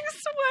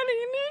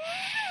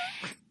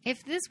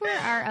 If this were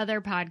our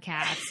other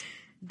podcast,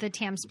 the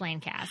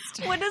Tamsplain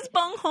cast. What does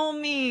bunghole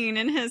mean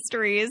in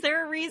history? Is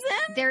there a reason?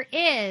 There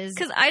is.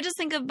 Because I just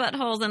think of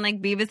buttholes and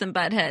like Beavis and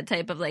Butthead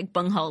type of like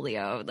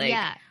bungholio. Like,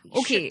 yeah.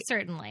 Okay.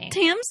 Certainly.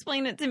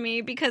 Tamsplain it to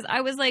me because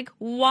I was like,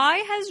 why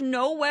has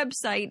no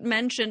website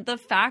mentioned the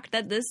fact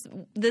that this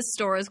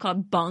store is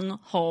called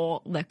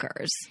Bunghole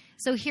Liquors?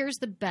 So here's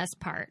the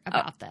best part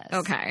about this.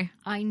 Okay.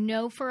 I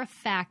know for a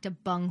fact a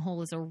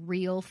bunghole is a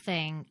real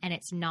thing and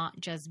it's not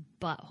just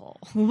butthole.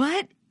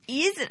 What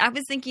is it? I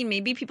was thinking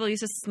maybe people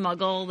used to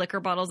smuggle liquor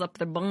bottles up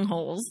their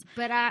bungholes.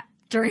 But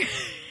during...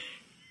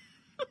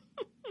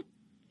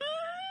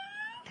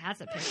 That's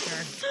a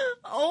picture.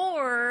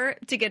 Or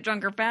to get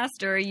drunker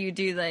faster, you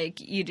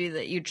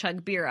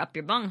chug beer up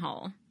your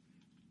bunghole.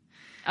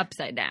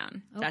 Upside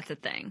down. Okay. That's a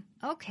thing.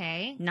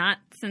 Okay. Not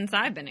since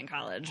I've been in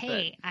college.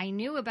 Hey, I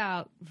knew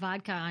about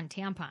vodka on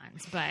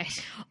tampons, but...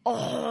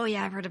 Oh,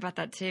 yeah, I've heard about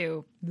that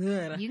too.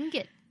 You can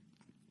get...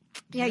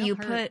 Yeah, you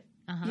hurt. put...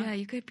 Yeah,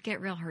 you could get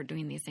real hurt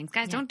doing these things.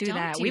 Guys, don't do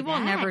that. Do we will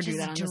that. never just do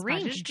that on this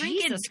drink. podcast. Just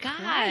drink Jesus it. God,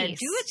 Christ.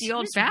 do it the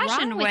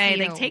old-fashioned way.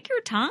 Like, take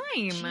your time.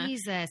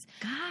 Jesus.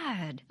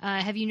 God.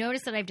 Have you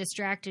noticed that I've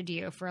distracted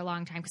you for a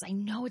long time? Because I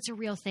know it's a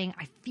real thing.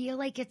 I feel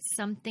like it's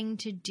something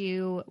to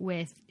do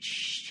with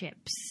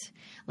ships.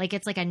 Like,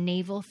 it's like a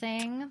naval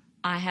thing.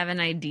 I have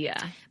an idea.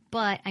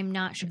 But I'm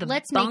not sure.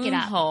 Let's make it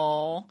up.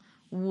 Bunghole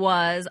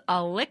was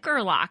a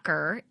liquor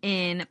locker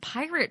in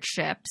pirate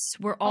ships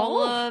where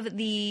all of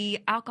the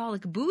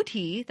alcoholic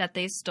booty that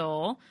they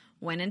stole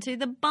went into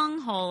the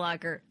bunghole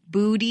locker.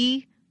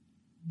 Booty,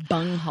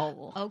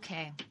 bunghole.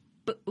 Okay.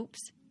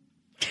 Oops.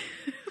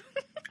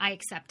 I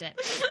accept it.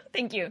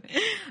 Thank you.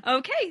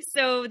 Okay,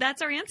 so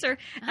that's our answer.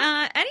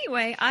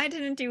 Anyway, I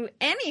didn't do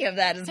any of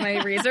that as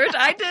my research.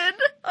 I did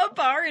a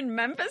bar in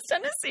Memphis,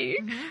 Tennessee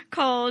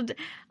called,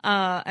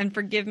 and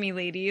forgive me,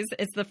 ladies,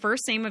 it's the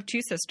first name of two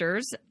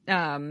sisters,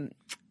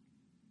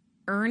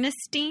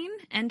 Ernestine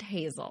and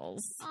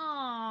Hazel's.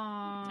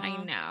 Aww.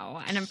 I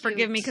know. And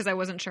forgive me because I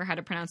wasn't sure how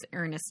to pronounce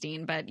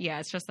Ernestine, but yeah,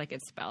 it's just like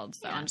it's spelled,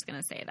 so I'm just going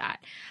to say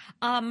that.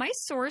 My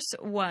source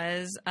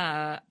was,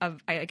 I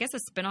guess, a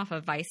spinoff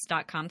of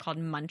Vice.com called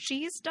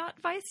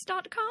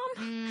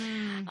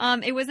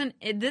munchies.vice.com. It was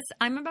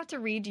I'm about to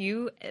read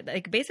you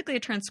like basically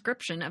a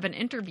transcription of an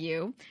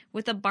interview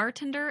with a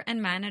bartender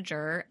and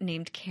manager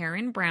named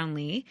Karen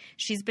Brownlee.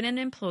 She's been an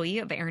employee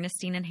of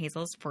Ernestine and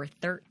Hazel's for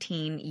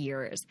 13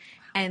 years.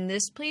 And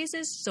this place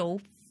is so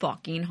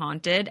fucking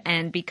haunted.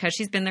 And because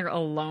she's been there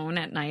alone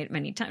at night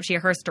many times,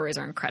 her stories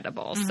are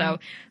incredible. So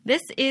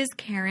this is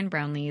Karen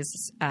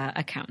Brownlee's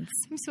accounts.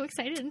 I'm so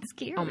excited and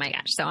scared. Oh my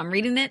gosh. So I'm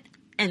reading it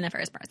in the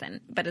first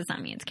person, but it's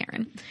not me, it's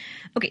Karen.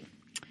 Okay.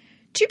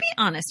 To be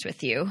honest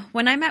with you,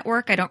 when I'm at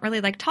work, I don't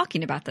really like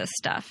talking about this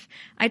stuff.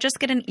 I just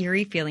get an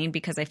eerie feeling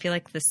because I feel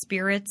like the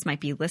spirits might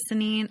be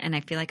listening and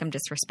I feel like I'm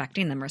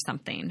disrespecting them or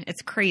something.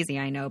 It's crazy,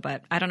 I know,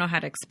 but I don't know how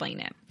to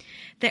explain it.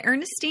 The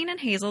Ernestine and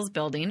Hazel's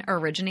building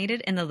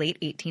originated in the late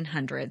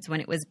 1800s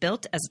when it was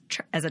built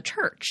as a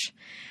church.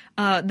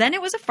 Then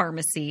it was a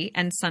pharmacy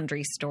and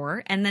sundry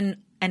store, and then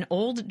an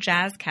old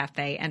jazz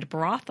cafe and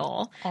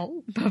brothel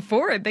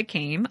before it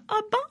became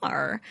a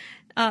bar.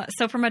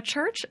 So from a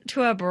church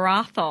to a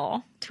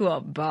brothel to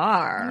a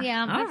bar.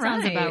 Yeah, that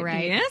sounds about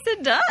right. Yes,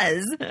 it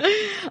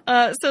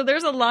does. So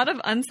there's a lot of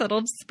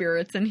unsettled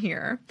spirits in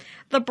here.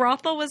 The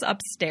brothel was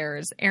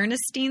upstairs.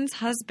 Ernestine's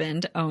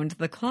husband owned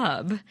the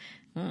club.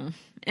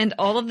 And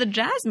all of the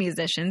jazz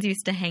musicians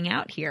used to hang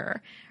out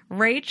here.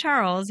 Ray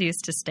Charles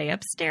used to stay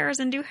upstairs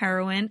and do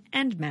heroin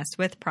and mess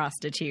with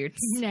prostitutes.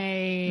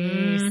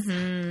 Nice.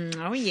 Mm-hmm.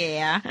 Oh,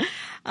 yeah.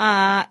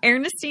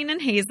 Ernestine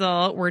and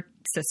Hazel were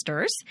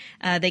sisters.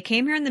 They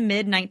came here in the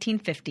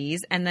mid-1950s,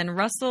 and then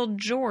Russell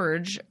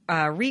George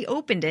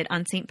reopened it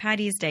on St.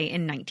 Paddy's Day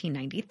in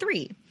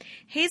 1993.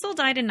 Hazel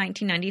died in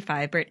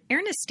 1995, but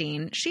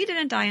Ernestine, she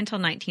didn't die until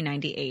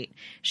 1998.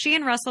 She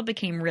and Russell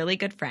became really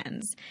good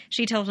friends.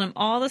 She told him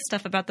all the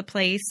stuff about the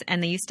place,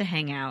 and they used to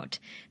hang out.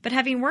 But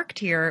having worked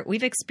here,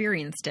 we've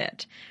experienced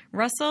it.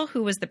 Russell,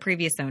 who was the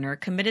previous owner,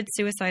 committed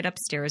suicide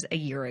upstairs a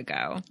year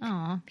ago.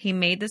 Aww. He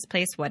made this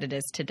place what it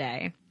is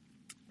today.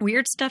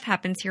 Weird stuff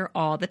happens here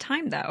all the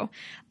time, though.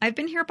 I've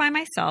been here by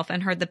myself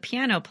and heard the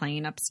piano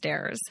playing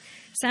upstairs.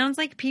 Sounds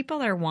like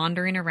people are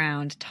wandering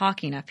around,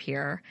 talking up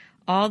here.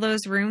 All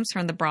those rooms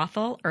from the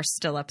brothel are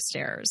still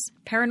upstairs.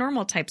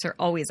 Paranormal types are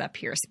always up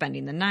here,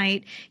 spending the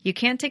night. You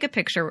can't take a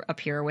picture up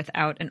here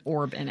without an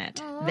orb in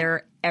it.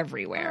 They're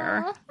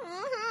everywhere.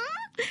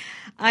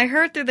 I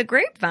heard through the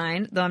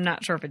grapevine, though I'm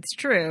not sure if it's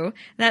true,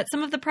 that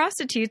some of the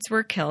prostitutes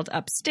were killed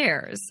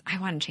upstairs. I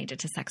want to change it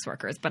to sex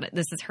workers, but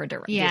this is her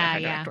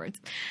direct words.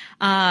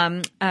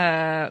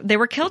 They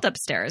were killed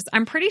upstairs.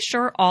 I'm pretty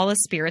sure all the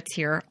spirits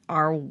here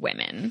are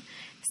women.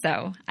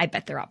 So I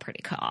bet they're all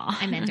pretty cool.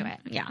 I'm into it.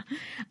 Yeah.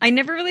 I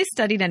never really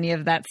studied any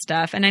of that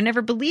stuff, and I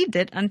never believed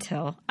it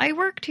until I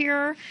worked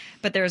here.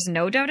 But there's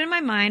no doubt in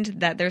my mind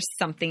that there's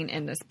something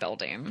in this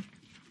building.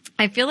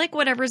 I feel like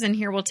whatever's in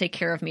here will take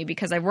care of me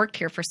because I've worked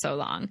here for so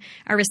long.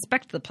 I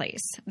respect the place.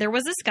 There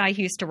was this guy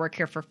who used to work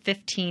here for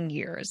 15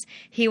 years.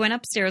 He went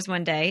upstairs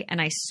one day, and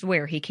I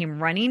swear he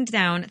came running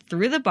down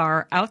through the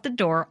bar, out the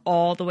door,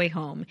 all the way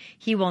home.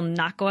 He will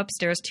not go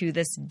upstairs to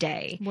this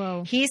day.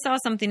 Whoa. He saw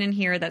something in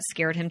here that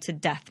scared him to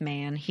death,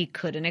 man. He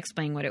couldn't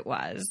explain what it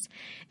was.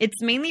 It's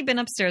mainly been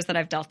upstairs that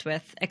I've dealt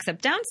with,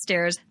 except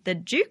downstairs, the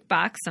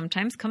jukebox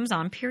sometimes comes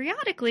on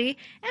periodically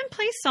and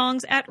plays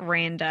songs at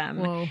random.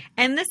 Whoa.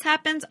 And this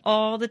happens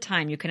all the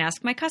time. You can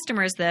ask my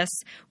customers this.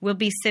 We'll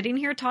be sitting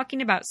here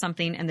talking about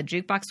something and the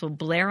jukebox will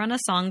blare on a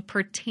song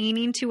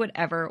pertaining to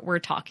whatever we're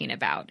talking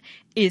about.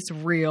 It's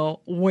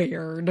real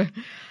weird.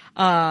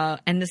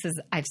 And this is,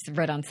 I've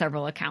read on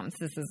several accounts,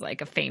 this is like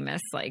a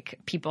famous, like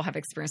people have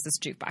experienced this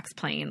jukebox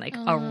playing like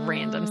a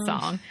random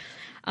song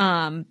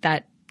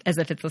that as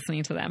if it's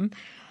listening to them.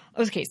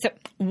 Okay, so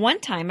one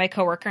time my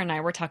coworker and I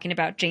were talking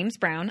about James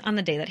Brown on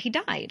the day that he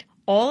died.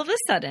 All of a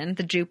sudden,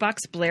 the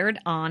jukebox blared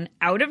on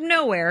out of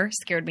nowhere,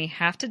 scared me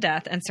half to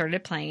death, and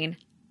started playing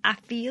I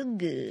Feel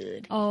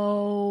Good.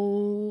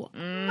 Oh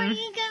my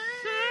God.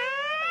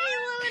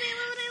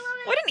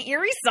 What an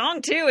eerie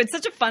song, too. It's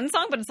such a fun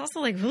song, but it's also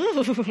like,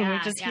 ooh,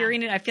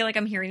 hearing it. I feel like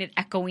I'm hearing it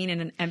echoing in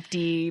an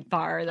empty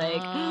bar.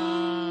 Like,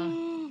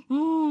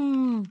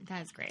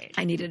 that's great.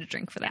 I needed a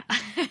drink for that.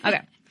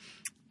 Okay.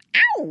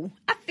 Ow!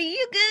 I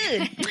feel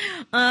good.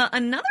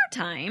 Another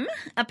time,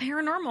 a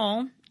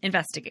paranormal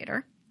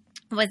investigator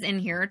was in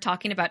here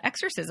talking about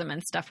exorcism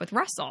and stuff with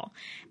Russell.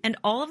 And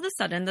all of a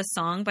sudden, the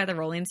song by the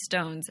Rolling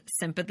Stones,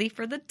 Sympathy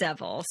for the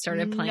Devil,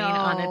 started playing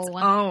on its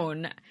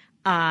own.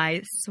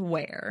 I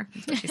swear.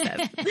 That's what she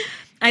says.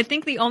 I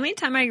think the only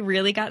time I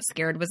really got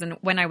scared was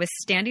when I was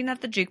standing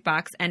at the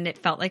jukebox and it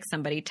felt like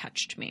somebody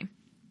touched me.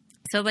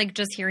 So, like,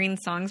 just hearing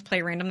songs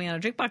play randomly on a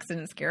jukebox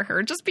didn't scare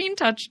her. Just being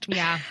touched.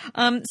 Yeah.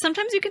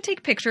 Sometimes you can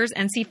take pictures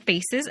and see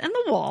faces in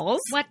the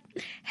walls. What?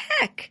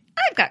 Heck,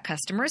 I've got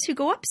customers who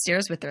go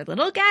upstairs with their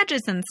little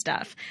gadgets and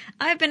stuff.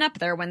 I've been up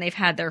there when they've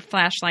had their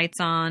flashlights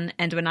on,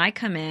 and when I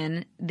come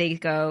in, they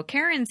go,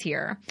 Karen's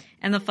here.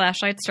 And the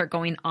flashlights start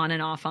going on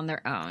and off on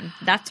their own.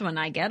 That's when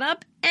I get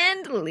up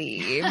and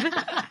leave. I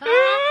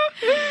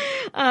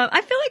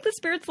feel like the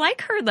spirits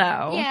like her,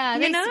 though. Yeah.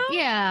 You know?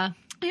 Yeah.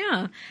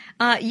 Yeah.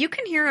 You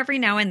can hear every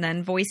now and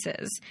then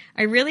voices.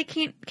 I really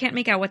can't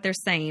make out what they're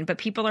saying, but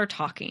people are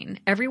talking.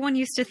 Everyone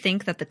used to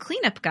think that the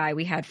cleanup guy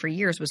we had for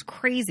years was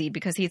crazy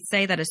because he'd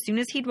say that as soon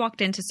as he'd walked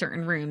into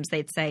certain rooms,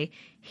 they'd say,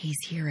 he's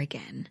here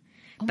again.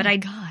 But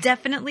I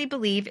definitely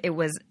believe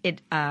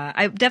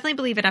I definitely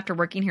believe it after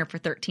working here for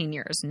 13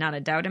 years. Not a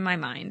doubt in my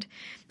mind.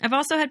 I've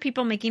also had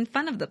people making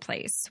fun of the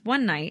place.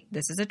 One night,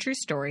 this is a true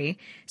story,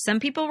 some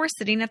people were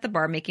sitting at the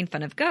bar making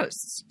fun of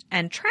ghosts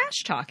and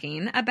trash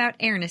talking about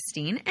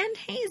Ernestine and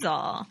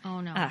Hazel.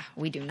 Oh, no.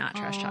 We do not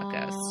trash talk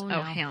ghosts. No.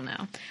 Oh, hell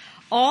no.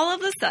 all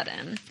of a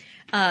sudden,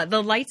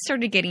 the lights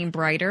started getting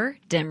brighter,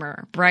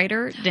 dimmer,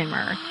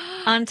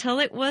 until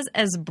it was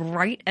as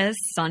bright as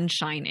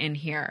sunshine in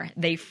here.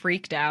 They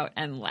freaked out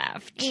and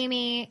left.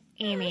 Amy,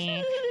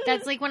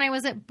 that's like when I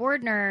was at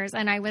Bordner's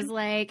and I was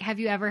like, have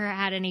you ever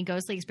had any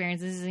ghostly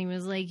experiences? And he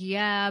was like,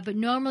 yeah, but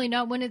normally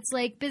not when it's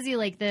like busy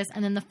like this.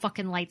 And then the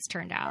fucking lights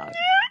turned out.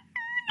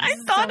 I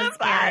thought of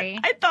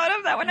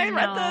that when I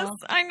read this.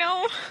 I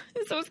know.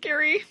 It's so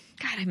scary.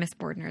 God, I miss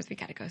Bordner's. We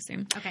gotta go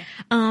soon. Okay.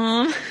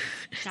 That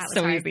was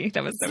so easy.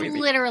 That was so easy.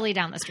 Literally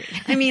down the street.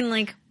 I mean,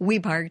 like, we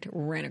parked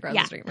right across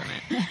the street from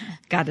it.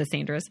 God, that's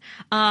dangerous.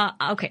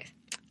 Okay.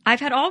 I've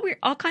had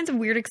all kinds of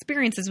weird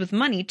experiences with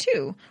money,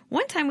 too.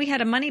 One time we had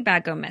a money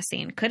bag go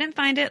missing. Couldn't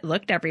find it,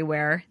 looked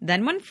everywhere.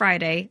 Then one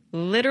Friday,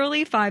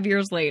 literally 5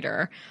 years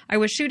later, I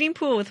was shooting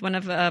pool with one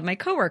of my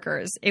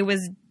coworkers. It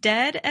was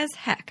dead as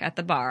heck at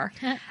the bar.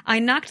 I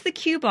knocked the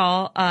cue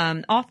ball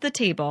off the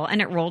table,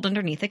 and it rolled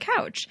underneath a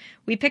couch.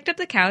 We picked up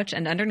the couch,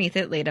 and underneath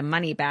it laid a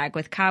money bag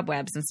with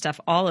cobwebs and stuff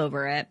all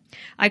over it.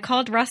 I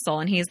called Russell,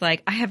 and he's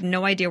like, I have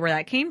no idea where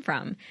that came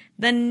from.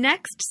 The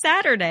next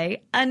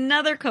Saturday,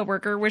 another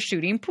coworker was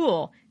shooting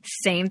pool.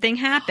 Same thing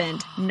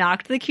happened.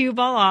 Knocked the cue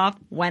ball off,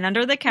 went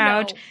under the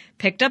couch,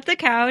 picked up the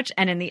couch,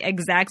 and in the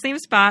exact same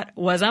spot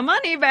was a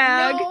money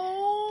bag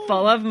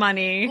full of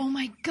money. Oh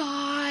my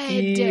God.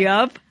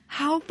 Yup.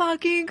 How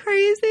fucking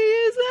crazy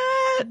is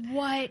that?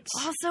 What?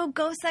 Also,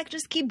 ghosts that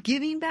just keep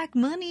giving back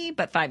money,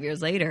 but 5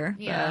 years later.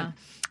 Yeah. But,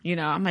 you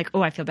know, I'm like,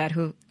 oh, I feel bad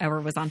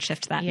whoever was on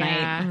shift that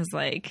night. I was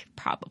like,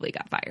 probably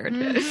got fired.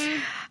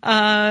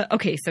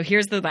 Okay, so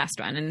here's the last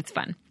one, and it's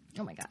fun.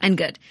 Oh my God. And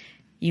good.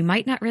 You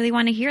might not really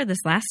want to hear this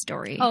last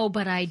story. Oh,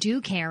 but I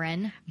do,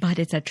 Karen. But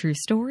it's a true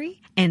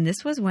story, and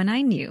this was when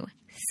I knew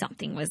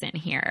something was in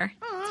here.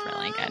 It's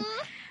really good.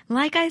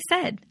 Like I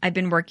said, I've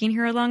been working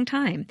here a long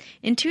time.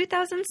 In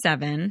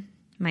 2007,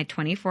 my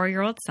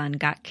 24-year-old son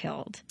got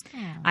killed.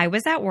 I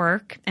was at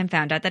work and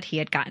found out that he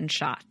had gotten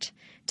shot.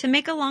 To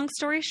make a long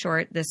story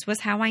short, this was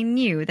how I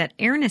knew that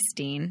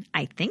Ernestine,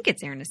 I think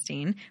it's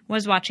Ernestine,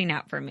 was watching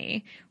out for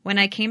me. When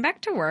I came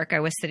back to work, I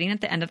was sitting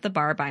at the end of the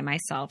bar by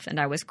myself and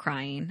I was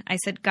crying. I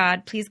said,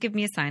 God, please give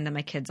me a sign that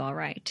my kid's all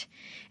right.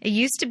 It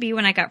used to be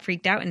when I got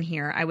freaked out in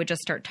here, I would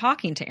just start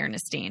talking to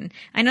Ernestine.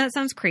 I know that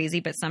sounds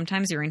crazy, but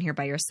sometimes you're in here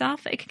by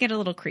yourself. It can get a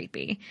little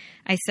creepy.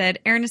 I said,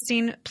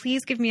 Ernestine,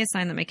 please give me a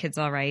sign that my kid's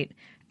all right.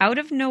 Out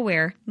of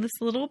nowhere, this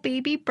little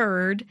baby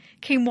bird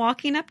came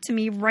walking up to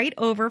me right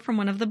over from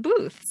one of the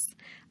booths.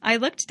 I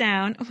looked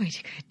down. Oh, I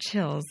got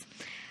chills.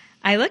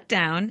 I looked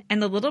down,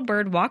 and the little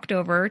bird walked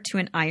over to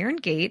an iron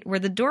gate where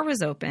the door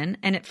was open,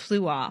 and it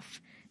flew off.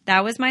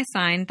 That was my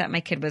sign that my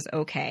kid was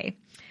okay.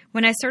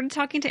 When I started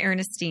talking to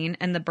Ernestine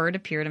and the bird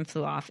appeared and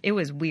flew off, it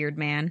was weird,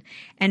 man.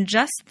 And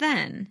just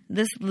then,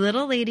 this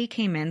little lady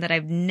came in that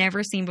I've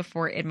never seen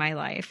before in my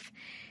life.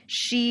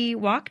 She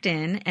walked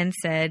in and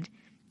said,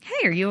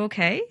 hey, are you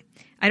okay?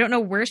 I don't know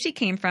where she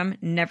came from,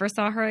 never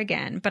saw her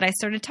again, but I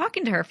started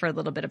talking to her for a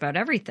little bit about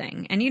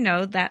everything. And you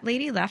know, that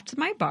lady left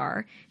my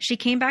bar. She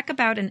came back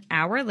about an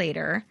hour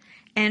later,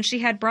 and she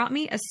had brought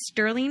me a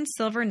sterling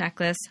silver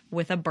necklace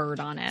with a bird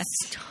on it.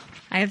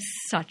 I have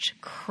such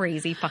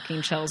crazy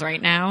fucking chills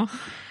right now.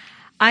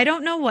 I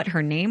don't know what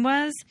her name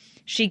was.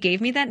 She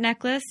gave me that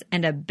necklace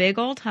and a big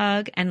old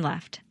hug and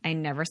left. I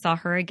never saw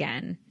her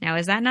again. Now,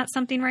 is that not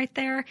something right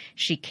there?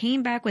 She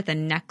came back with a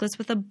necklace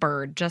with a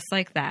bird, just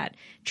like that.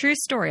 True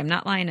story. I'm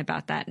not lying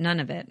about that. None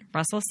of it.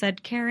 Russell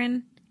said,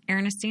 Karen,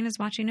 Ernestine is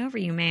watching over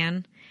you,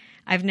 man.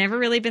 I've never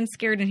really been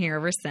scared in here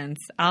ever since.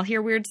 I'll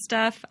hear weird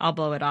stuff. I'll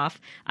blow it off.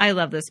 I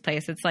love this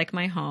place. It's like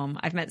my home.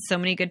 I've met so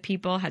many good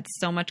people, had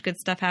so much good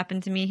stuff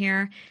happen to me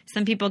here.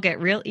 Some people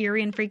get real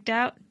eerie and freaked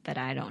out, but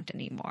I don't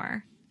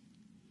anymore.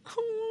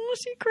 Oh,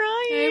 she's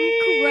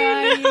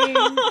crying. I'm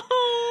crying.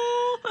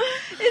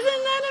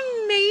 Isn't that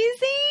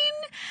amazing?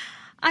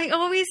 I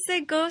always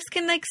say ghosts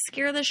can like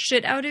scare the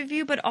shit out of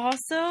you, but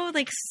also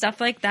like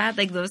stuff like that,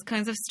 like those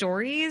kinds of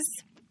stories.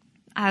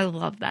 I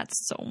love that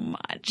so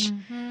much.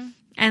 Mm-hmm.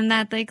 And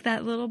that like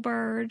that little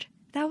bird,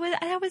 that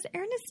was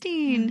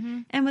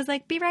Ernestine, and was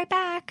like, be right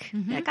back.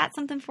 I got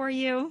something for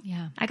you.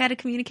 Yeah. I got to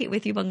communicate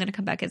with you, but I'm going to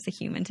come back as a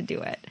human to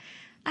do it.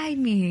 I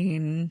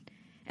mean,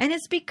 and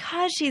it's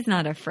because she's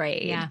not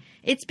afraid. Yeah.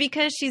 It's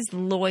because she's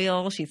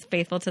loyal. She's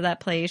faithful to that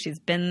place. She's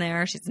been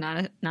there. She's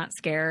not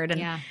scared. And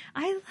yeah.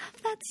 I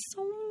love that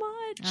so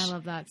much. I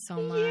love that so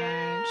much.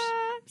 Yeah.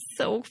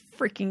 So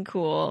freaking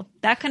cool.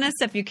 That kind of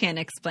stuff you can't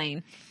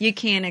explain. You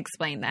can't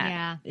explain that.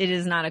 Yeah. It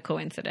is not a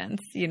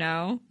coincidence, you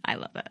know? I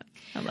love it.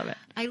 I love it.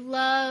 I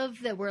love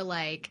that we're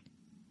like,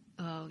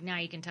 oh, now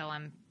you can tell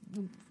I'm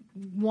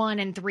 1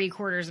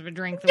 3/4 of a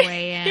drink the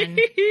way in.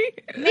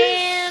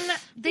 Man,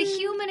 the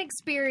human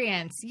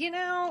experience, you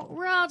know,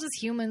 we're all just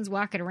humans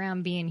walking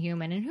around being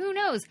human. And who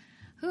knows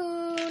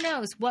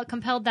what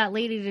compelled that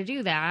lady to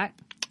do that.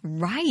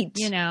 Right.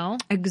 You know?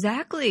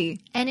 Exactly.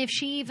 And if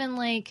she even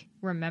like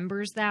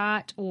remembers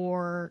that,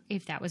 or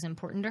if that was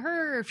important to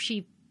her, or if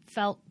she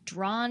felt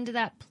drawn to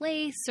that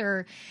place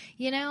or,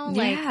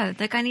 yeah,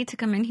 like I need to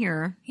come in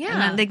here. Yeah.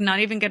 And then, like, not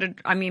even get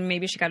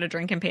maybe she got a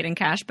drink and paid in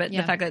cash, but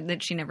the fact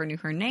that she never knew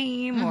her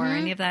name or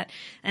any of that.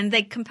 And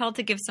they compelled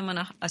to give someone,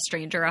 a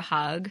stranger, a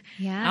hug.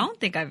 Yeah. I don't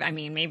think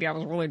maybe I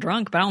was really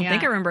drunk, but I don't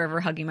think I remember ever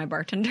hugging my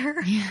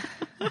bartender. Yeah.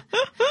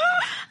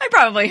 I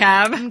probably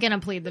have. I'm going to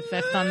plead the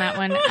fifth on that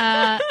one.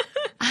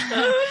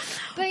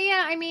 But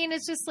yeah, I mean,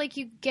 it's just like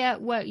you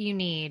get what you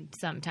need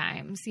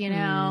sometimes,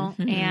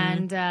 Mm-hmm.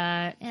 and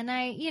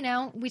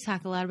I, we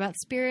talk a lot about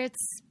spirits,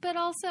 but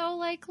also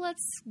like,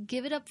 let's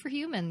give it up for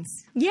humans.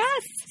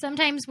 Yes.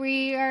 Sometimes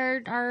we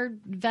are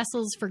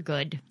vessels for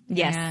good.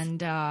 Yes.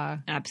 And,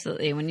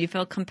 absolutely. When you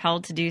feel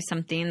compelled to do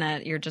something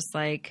that you're just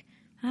like,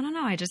 I don't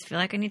know, I just feel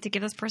like I need to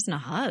give this person a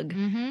hug.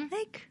 Mm-hmm.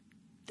 Like,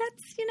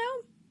 that's,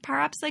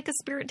 perhaps like a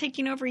spirit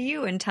taking over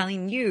you and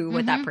telling you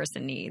what that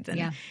person needs.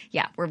 And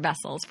yeah, we're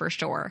vessels for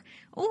sure.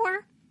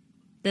 Or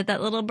did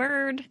that little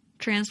bird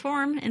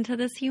transform into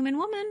this human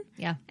woman?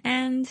 Yeah.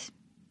 And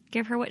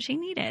give her what she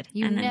needed.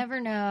 You never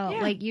know.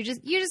 Yeah. Like you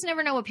just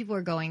never know what people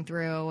are going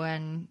through,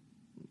 and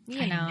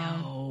I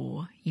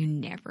know. You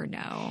never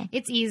know.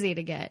 It's easy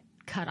to get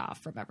cut off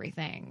from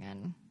everything,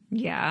 and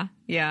yeah.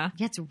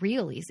 It's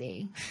real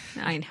easy.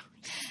 I know.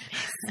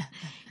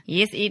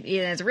 Yes,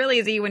 it's really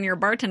easy when you're a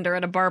bartender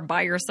at a bar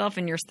by yourself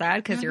and you're sad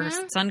because your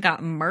son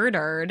got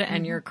murdered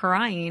and you're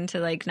crying to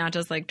like not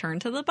just like turn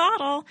to the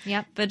bottle,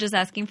 but just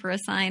asking for a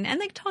sign and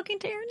like talking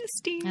to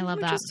Ernestine. I love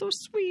which that. is so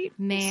sweet,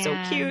 man, so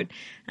cute.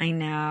 I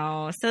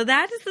know. So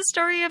that is the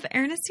story of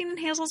Ernestine and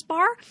Hazel's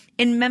bar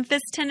in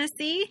Memphis,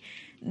 Tennessee.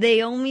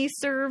 They only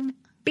serve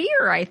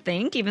beer, I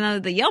think, even though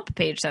the Yelp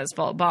page says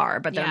full bar,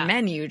 but their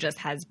menu just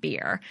has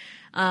beer.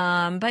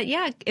 But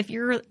yeah, if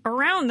you're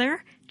around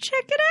there,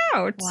 check it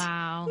out.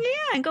 Wow.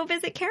 Yeah, and go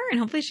visit Karen.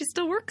 Hopefully she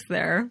still works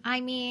there. I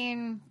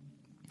mean,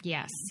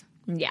 yes.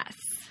 Yes.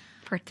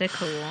 Pretty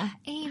cool.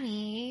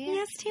 Amy.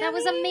 Yes, Tammy. That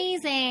was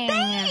amazing.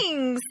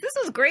 Thanks. This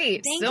was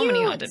great. Thank so you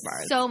many haunted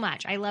bars. So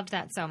much. I loved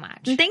that so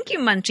much. And thank you,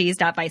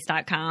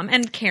 munchies.vice.com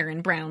and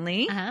Karen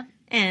Brownlee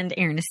and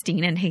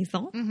Ernestine and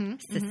Hazel.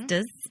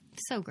 Sisters.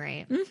 So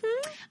great.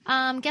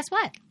 Mm-hmm. Guess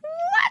what?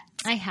 What?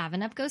 I have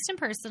an Up Ghost and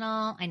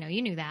Personal. I know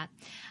you knew that.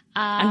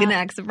 I'm going to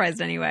act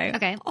surprised anyway.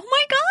 Okay. Oh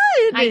my God.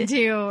 I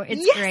do.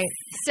 It's great.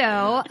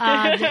 So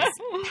this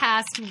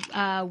past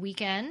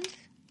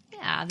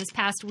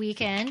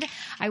weekend,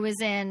 I was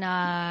in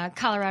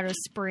Colorado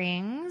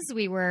Springs.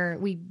 We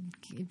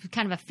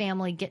kind of a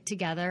family get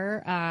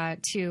together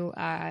to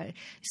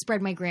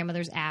spread my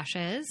grandmother's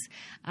ashes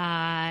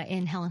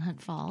in Helen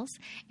Hunt Falls,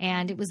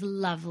 and it was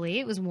lovely.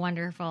 It was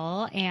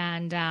wonderful,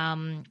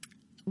 and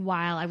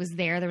while I was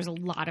there was a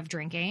lot of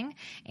drinking,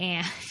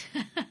 and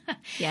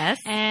yes,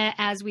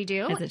 as we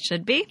do, as it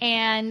should be.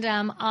 And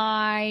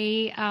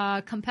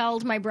I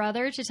compelled my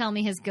brother to tell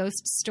me his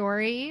ghost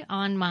story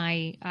on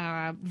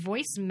my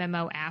voice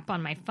memo app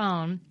on my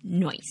phone.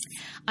 Nice.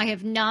 I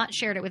have not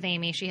shared it with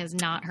Amy. She has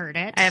not heard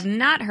it. I have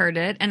not heard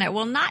it, and I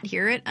will not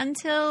hear it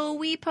until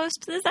we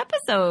post this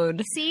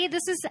episode. See,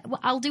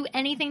 I'll do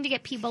anything to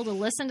get people to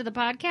listen to the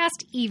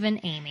podcast,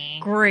 even Amy.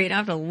 Great. I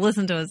have to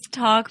listen to us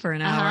talk for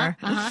an hour.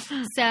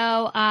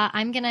 So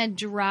I'm going to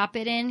drop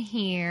it in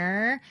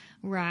here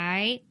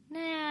right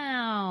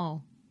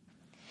now.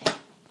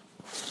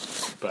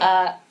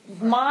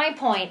 My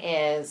point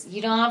is,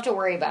 you don't have to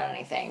worry about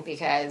anything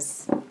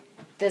because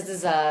this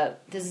is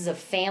a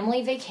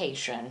family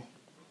vacation.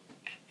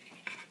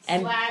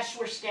 And /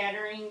 we're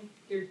scattering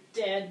your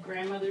dead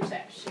grandmother's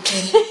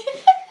ashes.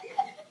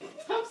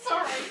 I'm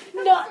sorry.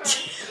 Not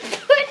to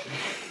put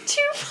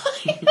too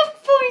fine a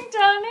point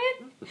on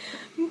it,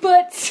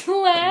 but /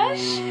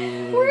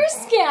 we're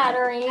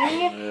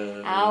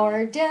scattering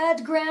our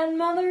dead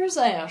grandmother's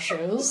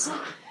ashes.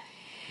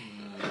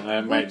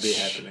 That might be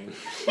happening.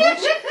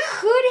 Which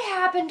could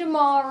happen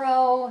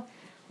tomorrow.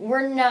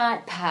 We're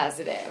not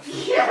positive.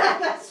 Yeah,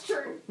 that's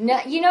true. No,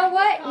 you know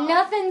what?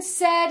 Nothing's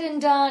said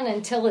and done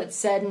until it's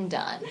said and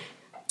done.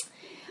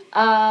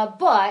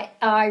 But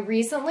I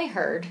recently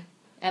heard,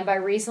 and by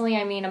recently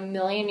I mean a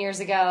million years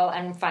ago,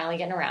 and I'm finally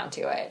getting around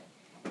to it,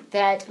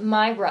 that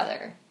my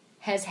brother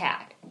has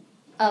had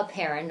a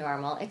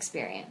paranormal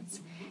experience.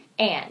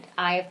 And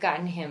I have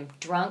gotten him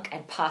drunk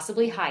and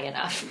possibly high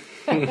enough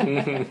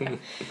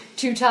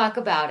to talk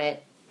about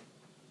it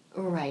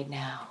right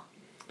now.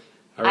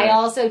 Right. I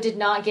also did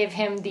not give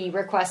him the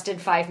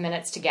requested 5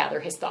 minutes to gather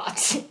his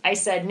thoughts. I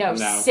said, no,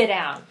 sit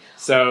down.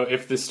 So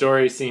if the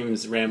story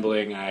seems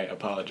rambling, I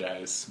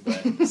apologize.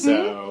 But,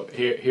 so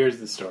here's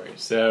the story.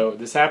 So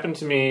this happened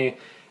to me.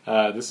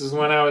 This is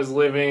when I was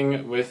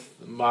living with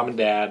mom and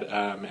dad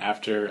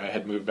after I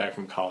had moved back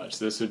from college.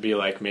 So this would be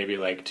maybe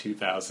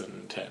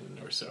 2010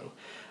 or so.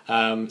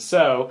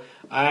 So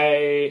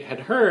I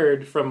had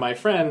heard from my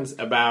friends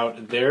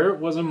about there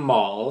was a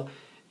mall.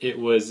 It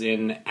was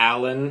in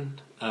Allen,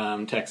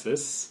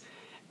 Texas,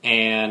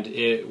 and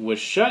it was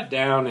shut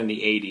down in the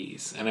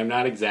 80s. And I'm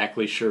not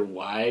exactly sure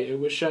why it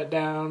was shut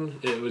down.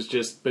 It was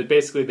but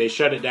basically they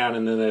shut it down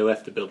and then they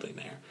left the building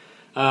there.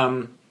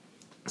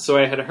 So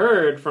I had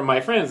heard from my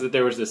friends that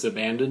there was this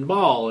abandoned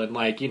mall, and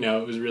like, it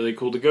was really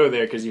cool to go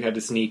there because you had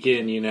to sneak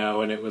in,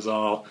 and it was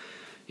all,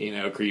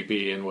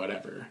 creepy and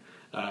whatever.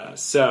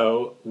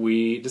 So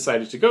we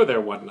decided to go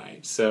there one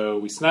night. So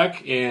we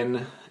snuck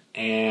in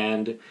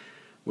and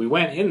we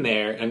went in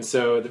there. And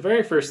so the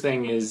very first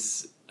thing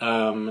is,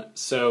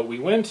 so we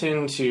went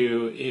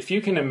into, if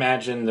you can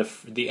imagine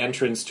the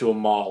entrance to a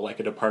mall, like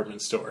a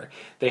department store,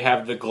 they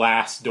have the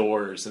glass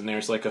doors and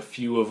there's like a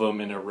few of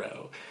them in a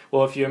row.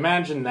 Well, if you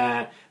imagine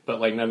that, but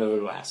like none of the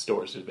glass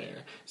doors are there.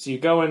 So you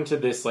go into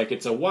this, like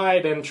it's a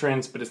wide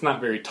entrance, but it's not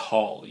very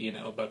tall,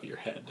 above your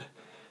head.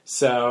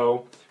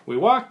 So we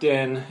walked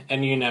in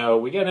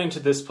and, we get into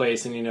this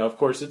place and, of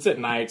course it's at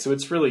night, so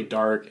it's really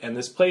dark and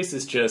this place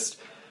is just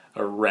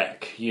a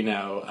wreck,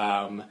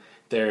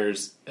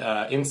 There's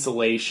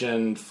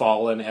insulation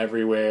fallen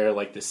everywhere,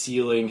 like the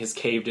ceiling has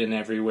caved in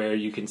everywhere.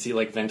 You can see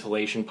like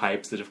ventilation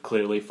pipes that have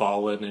clearly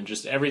fallen, and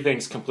just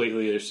everything's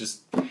completely, there's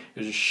just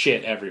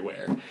shit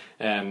everywhere.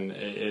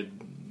 And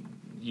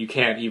you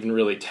can't even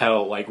really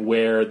tell like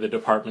where the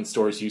department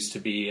stores used to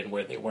be and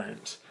where they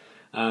weren't.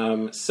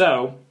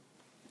 So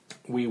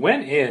we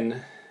went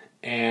in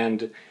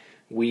and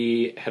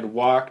we had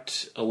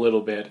walked a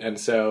little bit, and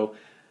so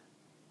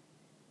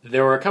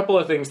there were a couple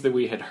of things that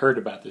we had heard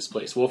about this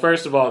place. Well,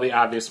 first of all, the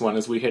obvious one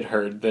is we had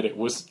heard that it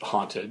was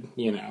haunted,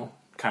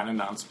 kind of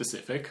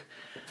non-specific.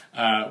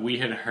 We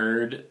had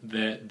heard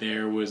that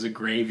there was a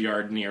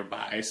graveyard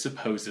nearby,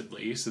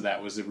 supposedly, so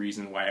that was the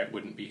reason why it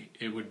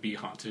would be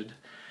haunted.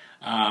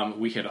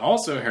 We had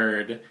also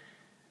heard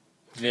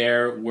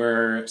there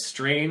were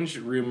strange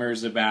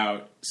rumors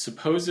about,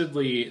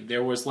 supposedly,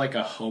 there was like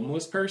a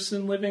homeless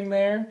person living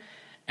there,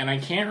 and I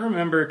can't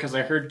remember because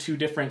I heard two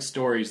different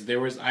stories.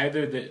 There was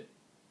either that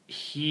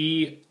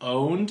he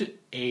owned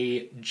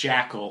a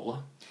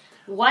jackal.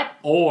 What?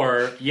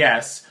 Or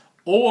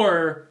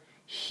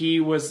he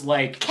was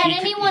like... Can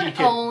anyone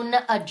own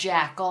a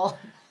jackal?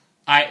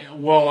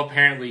 Well,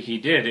 apparently he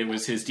did. It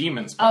was his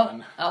demon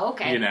spawn. Oh,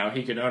 okay.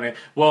 He could own it.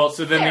 Well,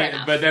 so then, Fair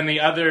enough. But then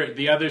the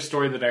other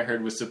story that I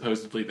heard was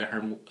supposedly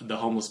the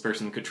homeless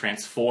person could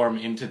transform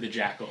into the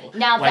jackal.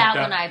 Now like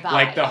one I buy.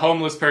 Like the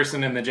homeless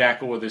person and the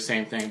jackal were the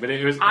same thing, but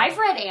it was. I've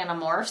read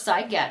Animorphs.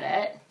 I get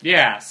it.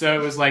 Yeah, so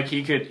it was like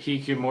he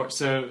could more.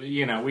 So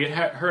we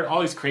had heard all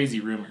these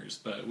crazy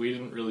rumors, but we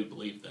didn't really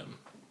believe them.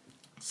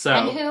 So,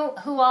 and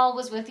who all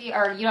was with you?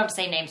 Or you don't have to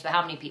say names, but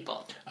how many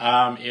people?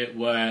 It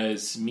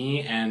was me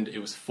and it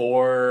was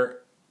four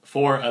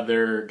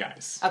other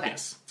guys. Okay.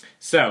 Yes.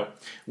 So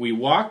we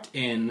walked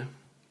in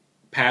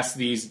past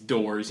these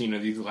doors,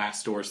 these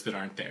glass doors that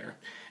aren't there,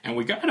 and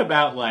we got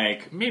about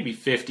like maybe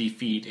 50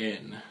 feet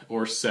in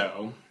or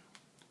so,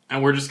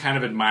 and we're just kind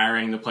of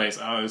admiring the place.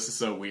 Oh, this is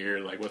so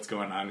weird! Like, what's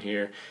going on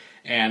here?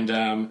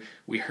 And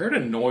we heard a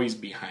noise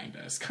behind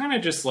us, kind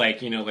of just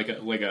like like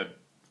a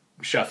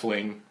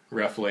shuffling,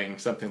 ruffling,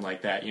 something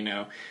like that,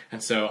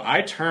 And so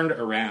I turned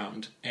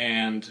around,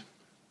 and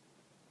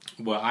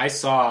what I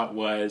saw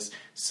was,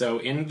 so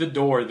in the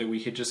door that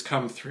we had just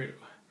come through,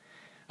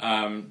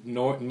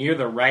 near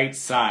the right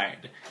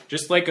side,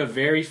 just like a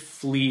very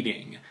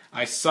fleeting,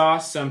 I saw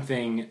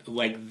something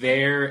like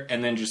there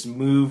and then just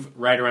move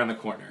right around the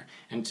corner.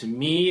 And to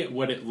me,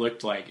 what it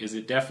looked like is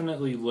it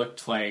definitely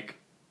looked like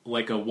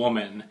a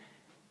woman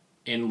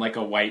in like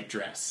a white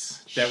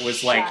dress that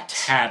was like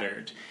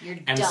tattered. Your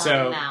and dumb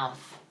so,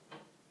 mouth.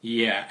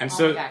 Yeah, and Oh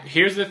so my God.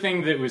 here's the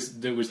thing that was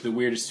the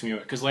weirdest to me,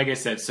 because like I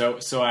said,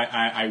 so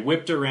I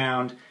whipped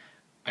around,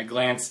 I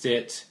glanced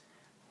it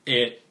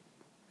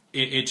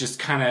just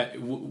kind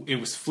of,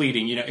 it was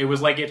fleeting, it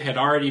was like it had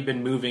already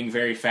been moving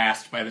very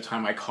fast by the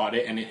time I caught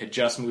it, and it had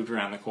just moved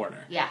around the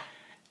corner. Yeah.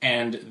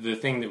 And the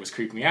thing that was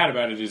creeping me out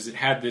about it is it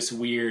had this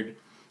weird,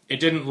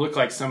 it didn't look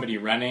like somebody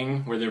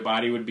running where their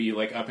body would be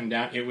like up and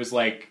down. It was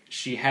like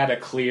she had a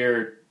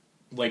clear,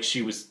 like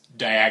she was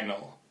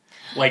diagonal.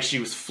 Like she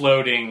was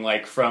floating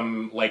like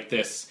from like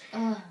this.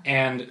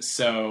 And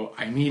so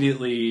I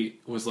immediately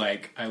was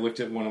like, I looked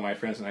at one of my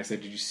friends and I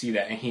said, did you see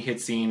that? And he had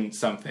seen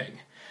something.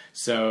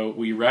 So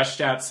we rushed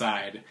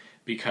outside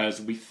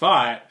because we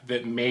thought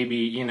that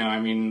maybe,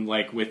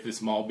 like with this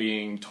mall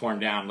being torn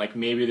down, like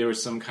maybe there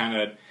was some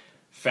kind of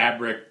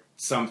fabric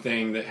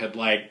something that had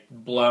like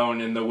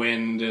blown in the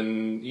wind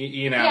and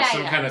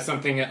kind of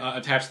something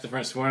attached to the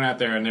front. So we went out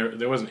there and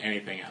there wasn't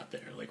anything out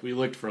there. Like we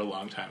looked for a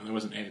long time and there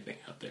wasn't anything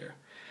out there.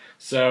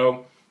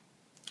 So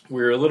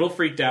we were a little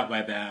freaked out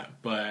by that,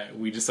 but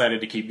we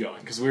decided to keep going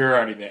because we were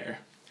already there.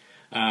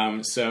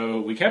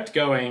 So we kept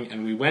going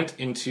and we went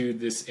into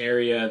this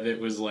area that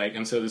was like,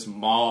 and so this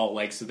mall,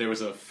 like, so there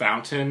was a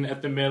fountain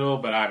at the middle,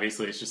 but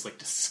obviously it's just like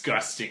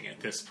disgusting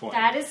at this point.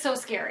 That is so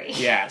scary.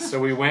 Yeah, so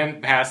we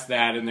went past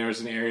that and there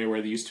was an area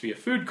where there used to be a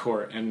food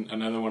court, and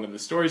another one of the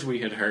stories we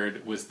had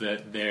heard was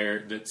that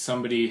there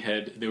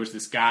was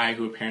this guy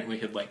who apparently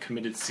had like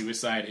committed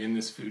suicide in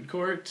this food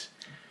court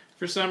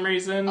for some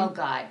reason. Oh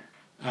God.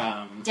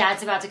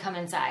 Dad's about to come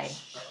inside.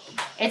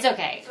 It's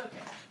okay.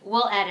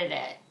 We'll edit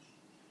it.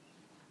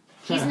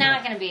 He's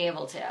not going to be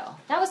able to.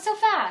 That was so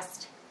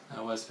fast.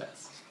 That was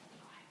fast.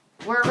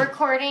 We're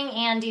recording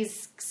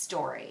Andy's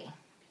story.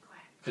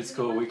 It's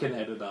cool. We can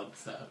edit all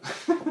this out.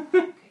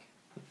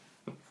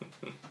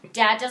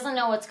 Dad doesn't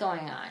know what's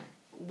going on.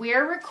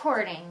 We're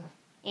recording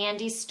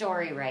Andy's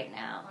story right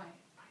now.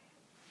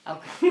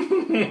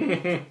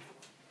 Okay.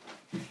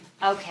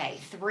 Okay,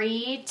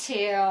 3,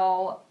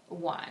 2,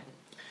 1.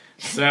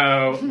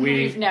 So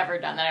We've never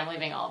done that. I'm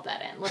leaving all of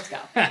that in. Let's go.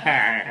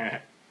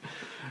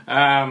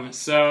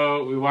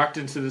 So we walked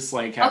into this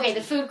like house. Okay,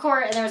 the food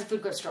court, and there was a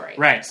food court story.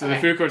 Right. So Okay.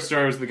 the food court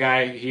store was the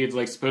guy. He had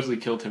like supposedly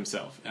killed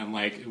himself, and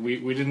like we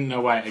didn't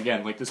know why.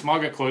 Again, like this mall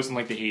got closed in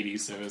like the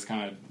 80s, so it was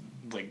kind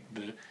of like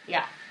the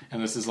Yeah.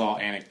 And this is all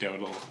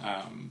anecdotal.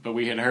 But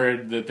we had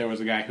heard that there was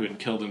a guy who had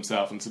killed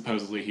himself, and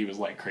supposedly he was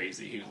like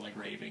crazy. He was like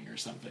raving or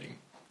something.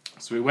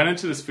 So we went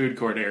into this food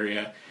court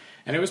area,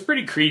 and it was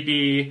pretty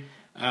creepy.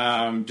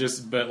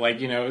 But like,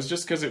 you know, it was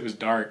just because it was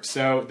dark.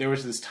 So there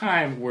was this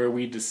time where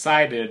we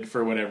decided,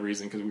 for whatever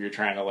reason, because we were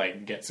trying to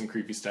like get some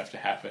creepy stuff to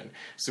happen.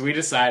 So we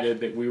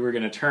decided that we were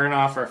going to turn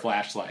off our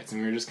flashlights,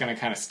 and we were just going to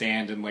kind of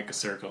stand in like a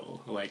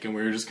circle, like, and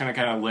we were just going to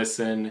kind of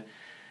listen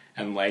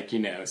and like, you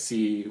know,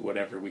 see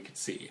whatever we could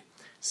see.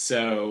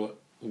 So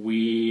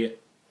we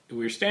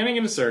were standing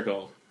in a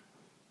circle,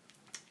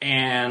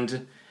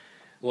 and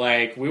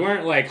like we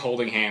weren't like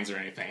holding hands or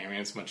anything. I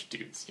mean, it's a bunch of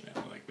dudes, you know.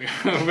 Like,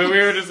 but we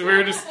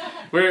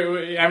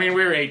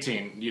were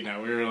 18, you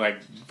know. We were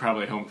like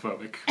probably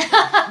homophobic,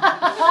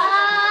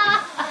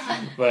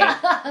 but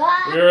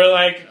we were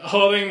like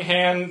holding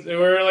hands. We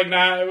were like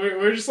not. We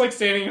were just like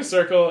standing in a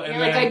circle, and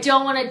You're like, I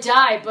don't want to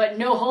die, but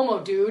no homo,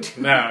 dude.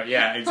 No,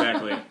 yeah,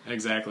 exactly.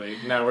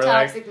 No, we're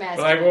Toxic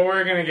like, well,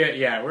 we're gonna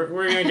get,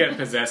 we're gonna get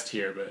possessed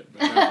here, but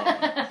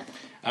no.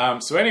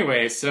 So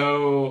anyway,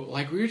 so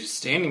like we were just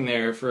standing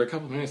there for a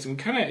couple minutes, and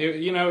kind of,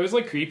 you know, it was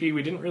like creepy.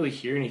 We didn't really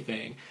hear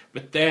anything,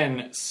 but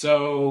then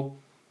so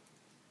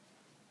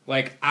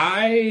like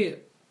I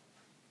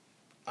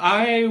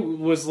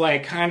was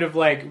like kind of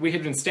like we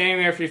had been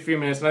standing there for a few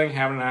minutes, nothing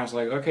happened, and I was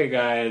like, okay,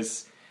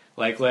 guys,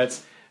 like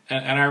let's.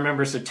 And I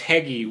remember, so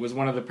Teggy was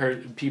one of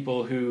the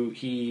people who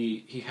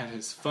he had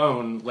his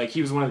phone, like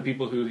he was one of the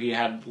people who he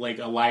had like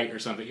a light or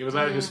something. It was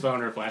either his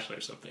phone or a flashlight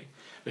or something,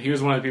 but he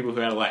was one of the people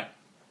who had a light.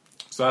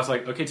 So I was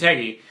like, okay,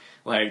 Teggy,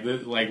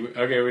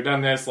 okay, we've done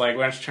this, like,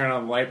 why don't you turn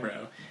on the light,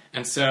 bro?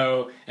 And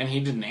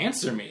he didn't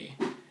answer me.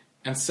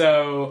 And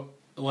so,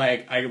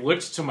 like, I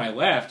looked to my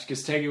left,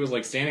 because Teggy was,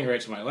 like, standing right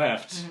to my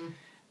left,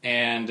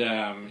 and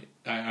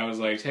I was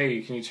like,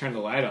 Teggy, can you turn the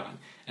light on?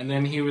 And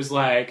then he was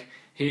like,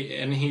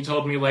 he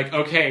told me, like,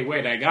 okay,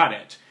 wait, I got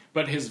it.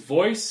 But his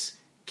voice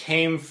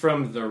came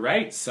from the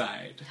right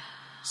side.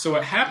 So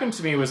what happened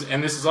to me was,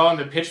 and this is all in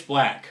the pitch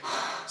black,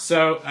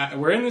 so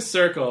we're in this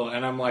circle,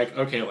 and I'm like,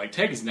 okay, like,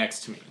 Teg is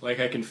next to me. Like,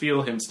 I can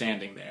feel him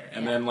standing there.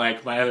 And then,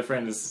 like, my other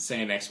friend is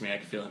standing next to me, I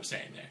can feel him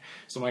standing there.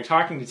 So I'm, like,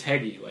 talking to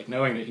Teggy, like,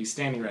 knowing that he's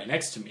standing right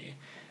next to me.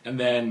 And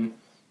then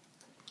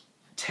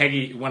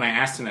Teggy, when I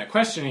asked him that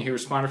question, and he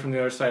responded from the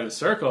other side of the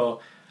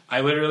circle,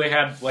 I literally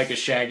had, like, a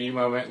Shaggy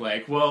moment,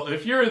 like, well,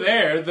 if you're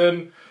there,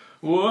 then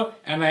what?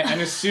 And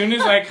as soon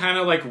as I kind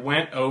of, like,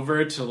 went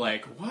over to,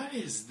 like, what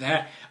is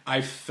that?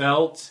 I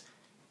felt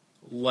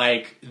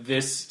like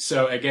this,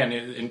 so again,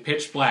 in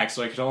pitch black,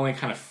 so I could only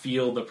kind of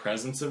feel the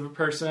presence of a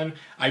person.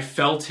 I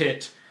felt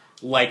it,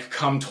 like,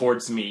 come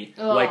towards me,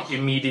 like,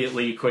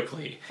 immediately,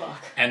 quickly.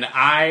 Fuck. And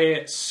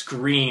I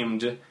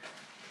screamed,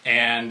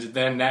 and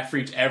then that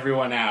freaked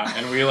everyone out.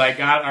 And we, like,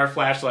 got our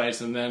flashlights,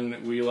 and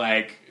then we,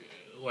 like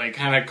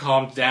kind of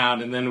calmed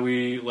down, and then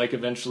we, like,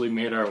 eventually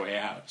made our way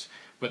out.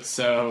 But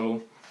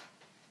so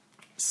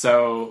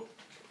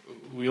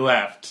we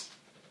left,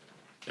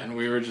 and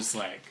we were just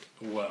like,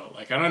 whoa,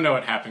 like, I don't know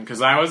what happened,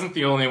 because I wasn't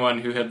the only one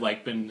who had,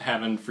 like, been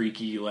having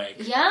freaky, like,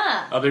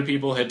 yeah. Other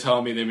people had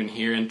told me they've been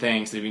hearing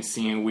things, they've been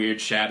seeing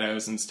weird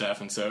shadows and stuff,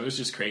 and so it was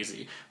just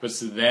crazy. But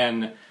so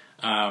then,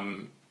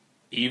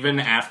 even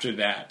after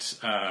that,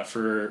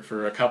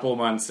 for a couple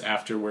months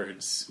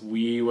afterwards,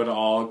 we would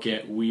all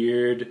get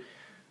weird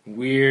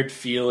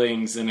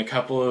feelings, and a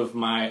couple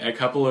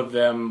of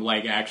them,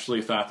 like,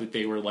 actually thought that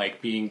they were,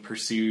 like, being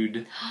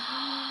pursued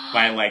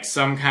by, like,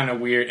 some kind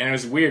of weird, and it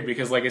was weird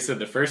because, like I said,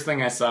 the first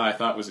thing I saw I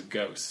thought was a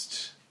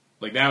ghost.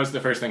 Like, that was the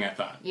first thing I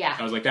thought. Yeah.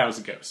 I was like, that was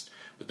a ghost.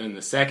 But then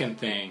the second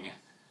thing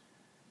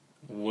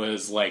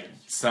was, like,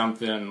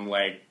 something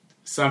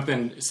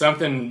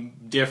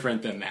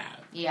different than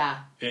that. Yeah.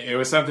 It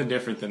was something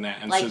different than that.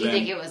 And like, so you then,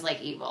 think it was,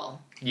 like, evil.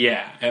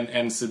 Yeah,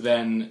 and so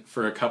then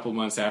for a couple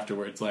months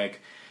afterwards, like,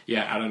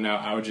 yeah, I don't know,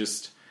 I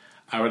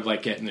would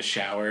like get in the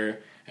shower,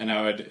 and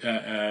I would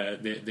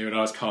they would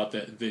always call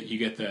it you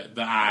get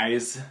the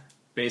eyes,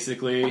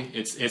 basically.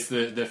 It's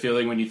the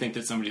feeling when you think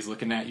that somebody's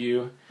looking at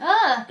you.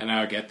 And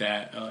I would get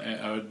that.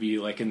 I would be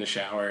like in the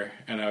shower,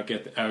 and I would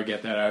get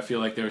that. I would feel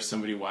like there was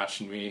somebody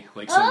watching me,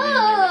 like somebody in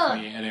there with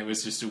me, and it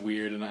was just a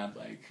weird. And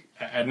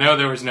I know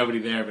there was nobody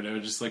there, but it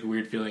was just like a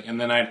weird feeling.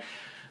 And then I'd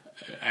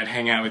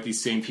hang out with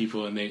these same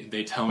people, and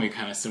they tell me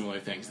kind of similar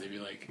things. They'd be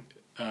like,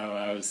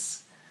 "Oh,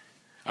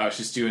 I was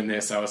just doing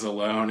this. I was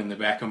alone in the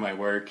back of my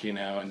work, you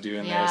know, and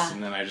doing Yeah. this,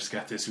 and then I just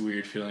got this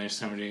weird feeling there's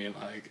somebody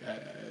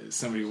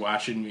somebody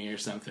watching me or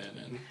something.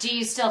 And Do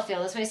you still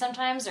feel this way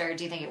sometimes, or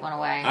do you think it went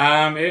away?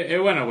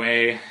 it went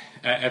away.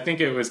 I think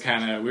it was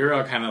we were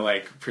all kind of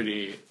like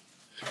pretty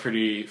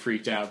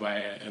freaked out by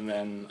it, and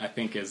then I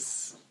think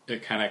as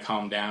it kind of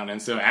calmed down,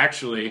 and so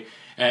actually,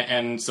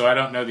 and so I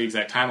don't know the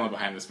exact timeline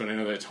behind this, but I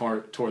know that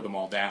it tore them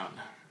all down.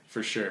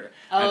 For sure.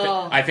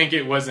 Oh. I think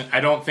it wasn't. I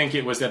don't think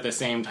it was at the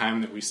same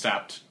time that we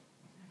stopped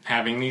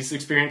having these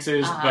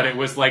experiences, but it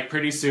was like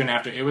pretty soon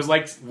after. It was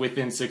like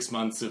within 6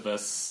 months of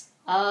us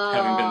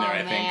having been there.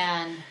 I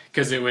think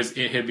because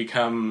it had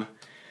become.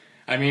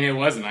 I mean, it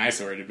was an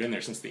eyesore. It had been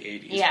there since the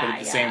 80s. Yeah, but at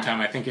the same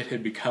time, I think it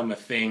had become a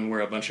thing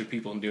where a bunch of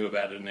people knew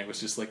about it, and it was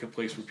just like a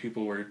place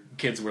where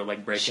kids were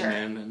like breaking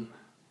in, and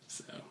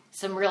so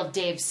Some real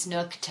Dave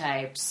Snook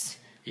types.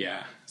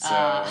 yeah.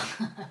 So.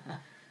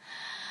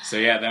 So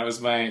yeah, that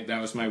was my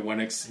one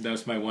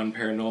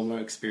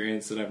paranormal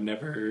experience that I've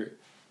never.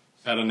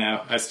 I don't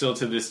know. I still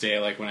to this day,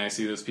 like when I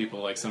see those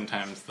people, like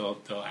sometimes they'll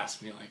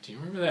ask me like, "Do you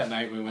remember that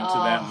night we went to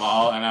that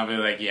mall?" And I'll be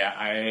like, "Yeah,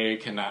 I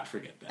cannot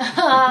forget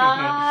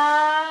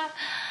that."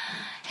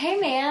 Hey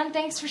man,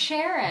 thanks for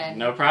sharing.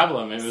 No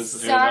problem. It was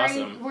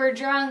Sorry, awesome. we're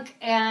drunk,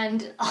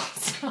 and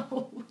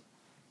also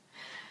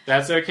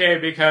That's okay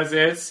because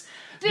it's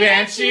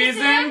Banshees Banshees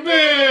and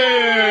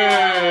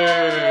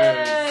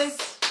Booze.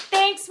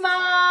 Thanks,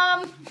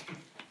 Mom.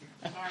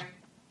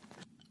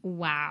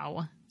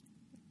 Wow.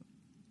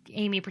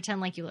 Amy,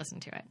 pretend like you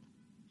listened to it.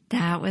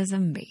 That was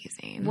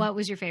amazing. What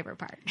was your favorite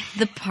part?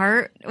 The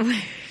part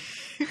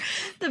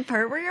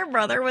where your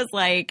brother was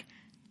like,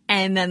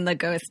 and then the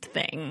ghost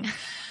thing.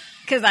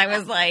 Because I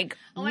was like,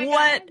 my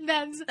what? God,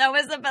 that's That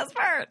was the best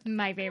part.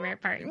 my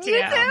favorite part, too.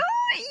 You too?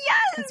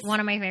 Yes. It's one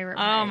of my favorite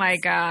parts. Oh my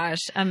gosh.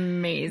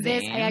 Amazing.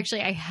 This,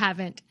 I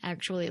haven't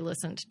actually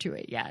listened to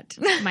it yet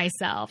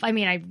myself. I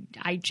mean,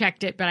 I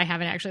checked it, but I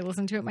haven't actually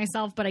listened to it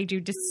myself. But I do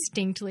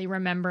distinctly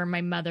remember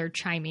my mother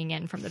chiming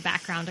in from the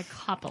background a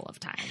couple of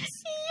times.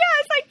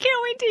 Yes, I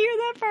can't wait to hear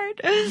that part.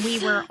 We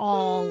were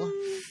all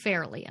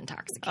fairly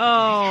intoxicated.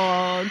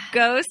 Oh,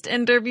 ghost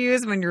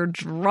interviews when you're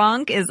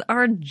drunk is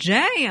our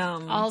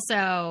jam.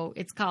 Also,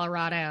 it's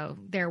Colorado.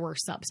 There were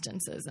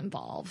substances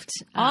involved.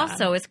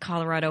 Also, it's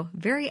Colorado.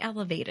 Very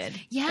elevated.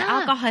 Yeah. The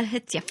alcohol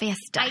hits you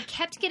faster. I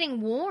kept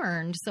getting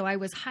warned, so I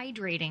was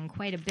hydrating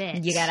quite a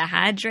bit. You gotta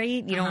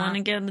hydrate. You don't want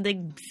to get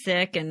big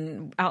sick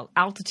and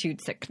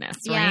altitude sickness,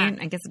 right?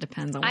 I guess it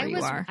depends on where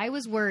you are. I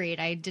was worried.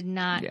 I did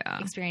not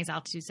experience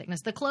altitude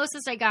sickness. The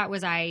closest I got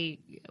was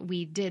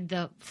we did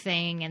the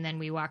thing and then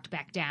we walked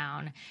back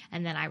down,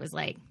 and then I was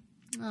like,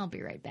 I'll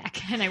be right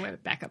back. And I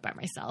went back up by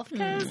myself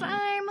because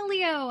I'm a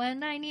Leo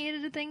and I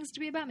needed things to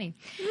be about me.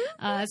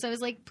 So I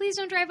was like, please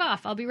don't drive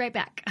off. I'll be right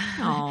back.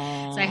 So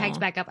I hiked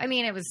back up. I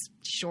mean, it was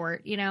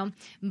short,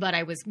 but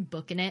I was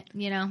booking it,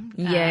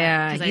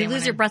 Yeah. You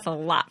lose your breath a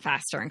lot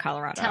faster in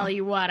Colorado. Tell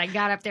you what, I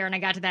got up there and I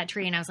got to that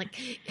tree and I was like,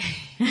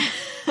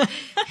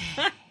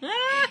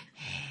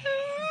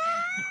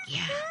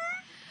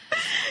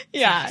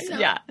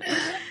 yeah.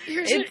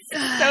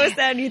 It's so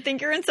sad. You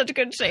think you're in such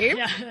good shape,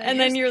 and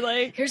then you're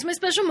like, here's my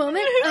special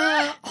moment.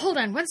 Hold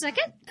on 1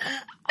 second.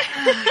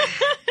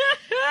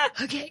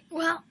 Okay,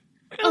 well,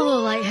 a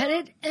little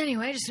lightheaded.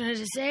 Anyway, I just wanted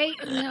to say,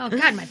 oh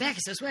God, my back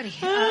is so sweaty.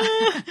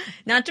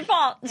 not your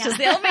fault. It's just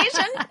the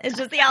elevation. It's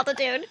just the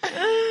altitude.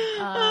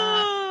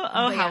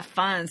 How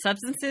fun.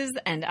 Substances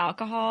and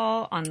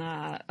alcohol on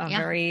a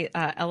very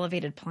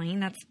elevated plane.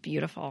 That's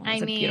beautiful.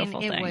 It's a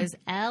beautiful thing. It was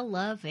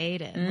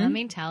elevated. Let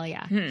me tell you.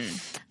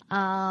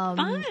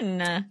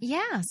 Fun.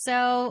 Yeah.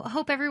 So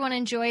hope everyone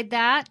enjoyed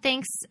that.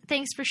 Thanks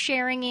for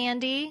sharing,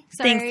 Andy.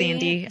 Thanks,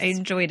 Andy. I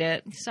enjoyed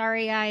it.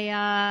 Sorry,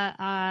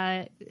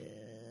 I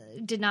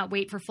did not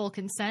wait for full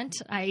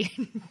consent. I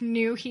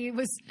knew he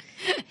was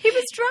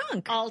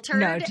drunk. Altered.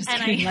 No, just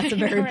kidding. That's a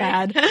very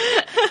bad.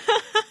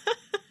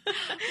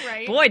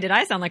 Right. Boy, did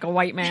I sound like a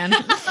white man.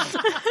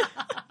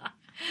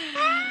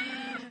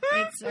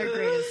 It's our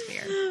greatest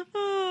fear.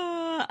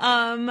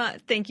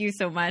 Thank you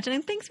so much,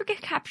 and thanks for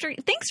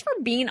Thanks for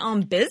being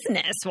on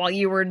business while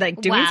you were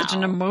doing such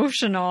an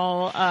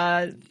emotional,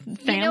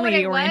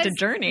 family-oriented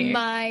journey.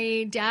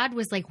 My dad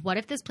was like, "What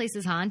if this place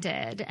is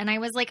haunted?" And I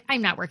was like,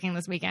 "I'm not working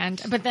this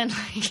weekend." But then,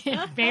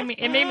 it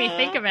made me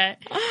think of it,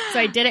 so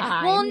I did it.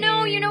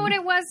 No, you know what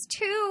it was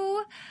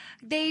too.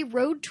 They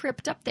road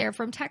tripped up there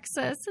from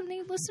Texas and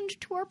they listened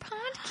to our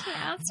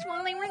podcast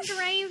while they were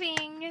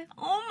driving.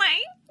 Oh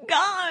my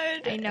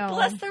God. I know.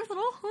 Bless their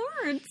little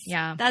hearts.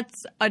 Yeah.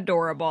 That's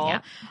adorable.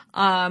 Yeah.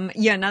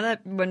 Now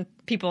that when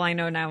people I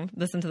know now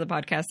listen to the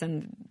podcast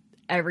and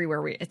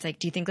everywhere it's like,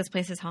 do you think this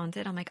place is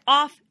haunted? I'm like,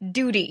 off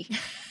duty.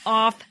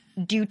 Off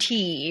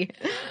duty.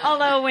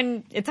 Although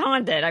when it's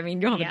haunted, I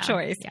mean, you don't have a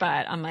choice,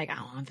 but I'm like, I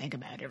don't want to think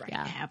about it right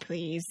now,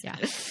 please. Yeah.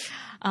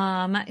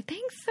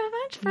 Thanks so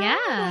much for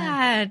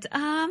that.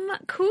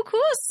 Cool.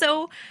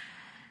 So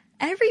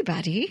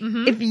everybody,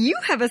 if you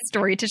have a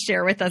story to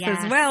share with us as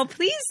Yes. well,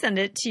 please send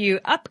it to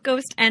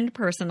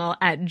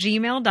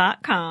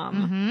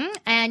upghostandpersonal@gmail.com.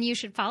 And you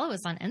should follow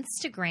us on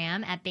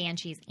Instagram at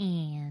Banshees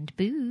and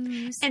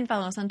Booze. And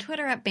follow us on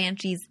Twitter at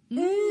Banshees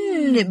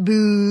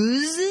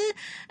Booze.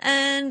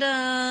 And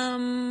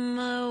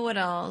what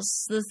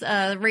else?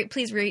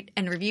 Please rate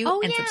and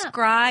review and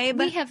subscribe.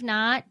 We have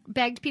not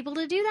begged people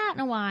to do that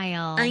in a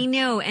while. I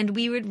know, and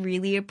we would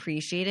really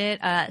appreciate it.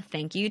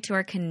 Thank you to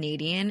our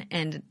Canadian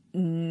and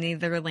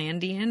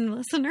Netherlandian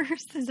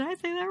listeners. Did I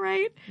say that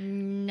right?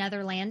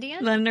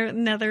 Netherlandian?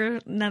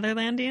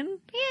 Netherlandian?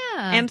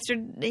 Yeah.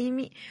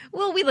 Amsterdam.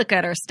 Well, we look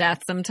at our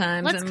stats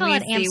sometimes. Let's and call we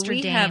it see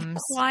we have Amsterdams.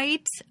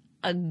 quite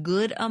a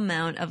good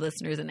amount of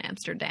listeners in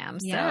Amsterdam.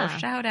 Yeah. So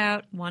shout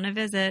out. Want to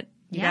visit.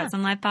 You Yeah. got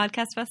some live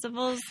podcast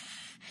festivals?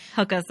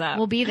 Hook us up.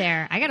 We'll be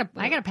there. I got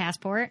a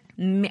passport.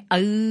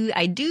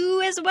 I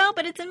do as well,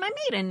 but it's in my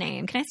maiden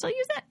name. Can I still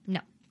use it? No.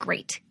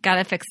 Great.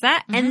 Gotta fix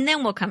that. And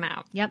then we'll come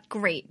out. Yep.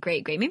 Great.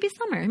 Maybe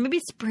summer. Maybe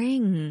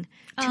spring.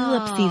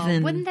 Tulip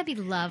season. Wouldn't that be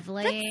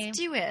lovely? Let's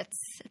do it.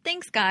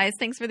 Thanks, guys.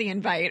 Thanks for the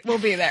invite. We'll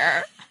be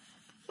there.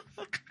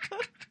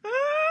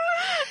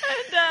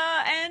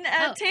 and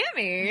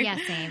Tammy. Yes,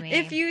 Amy.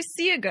 If you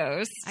see a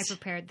ghost. I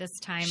prepared this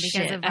time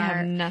I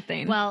have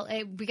nothing. Well,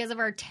 because of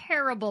our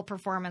terrible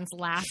performance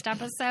last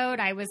episode,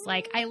 I was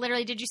like,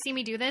 did you see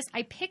me do this?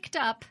 I picked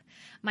up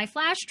my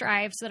flash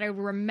drive so that I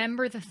would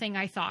remember the thing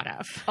I thought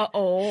of.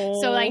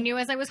 Uh-oh. So I knew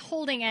as I was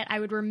holding it, I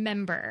would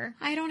remember.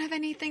 I don't have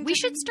anything. We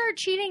should start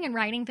cheating and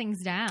writing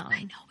things down.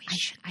 I know we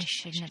should. I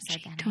shouldn't have said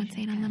that. Don't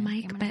say it on the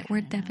mic, but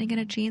we're definitely going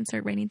to cheat and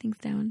start writing things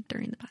down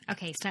during the podcast.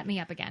 Okay, set me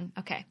up again.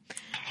 Okay.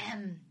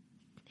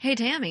 Hey,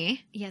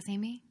 Tammy. Yes,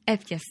 Amy?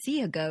 If you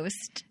see a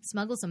ghost,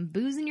 Smuggle some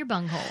booze in your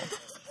bunghole.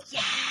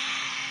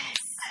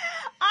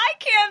 I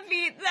can't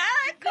beat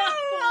that. Come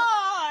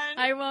on.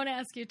 I won't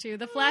ask you to.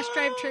 The flash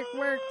drive trick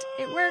worked.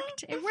 It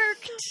worked.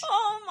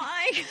 Oh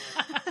my.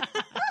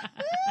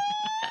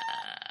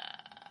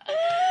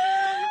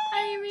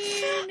 I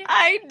mean,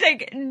 I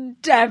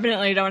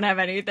definitely don't have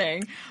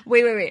anything.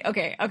 Wait.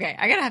 Okay. I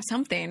gotta have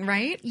something,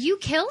 right? you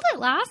killed it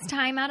last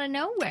time out of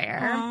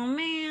nowhere. Oh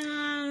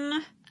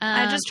man.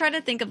 I just try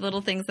to think of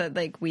little things that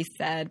we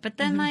said, but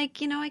then I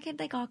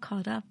get all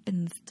caught up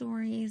in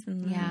stories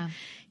and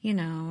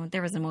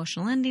there was an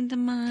emotional ending to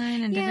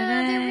mine and Yeah,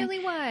 da-da-da. there really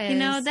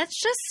was.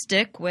 Let's just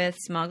stick with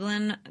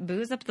smuggling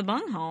booze up the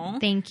bunghole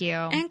Thank you.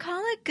 and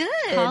call it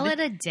good. Call it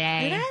a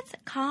day. Let's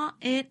call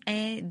it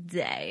a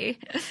day.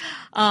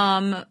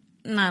 I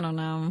don't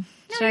know. No,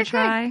 Should I you're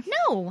try? good.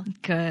 No.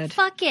 Good.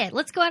 Fuck it.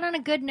 Let's go out on a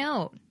good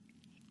note.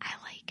 I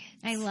like it.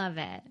 I love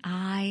it.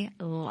 I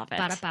love it.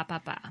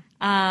 Ba-da-ba-ba-ba.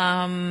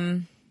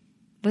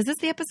 Was this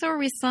the episode where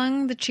we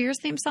sung the Cheers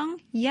theme song?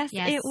 Yes.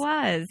 It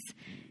was.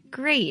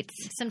 Great.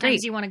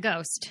 Sometimes you want a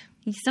ghost.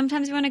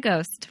 Sometimes you want a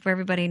ghost where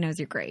everybody knows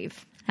your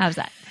grave. How's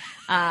that?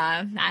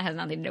 That has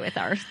nothing to do with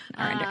our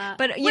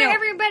but Where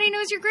everybody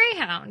knows your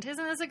greyhound.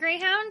 Isn't this a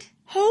greyhound?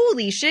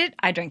 holy shit!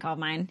 I drank all of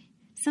mine.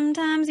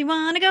 Sometimes you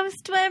want a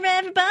ghost where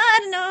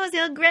everybody knows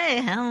your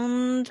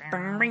greyhound.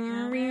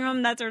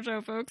 That's our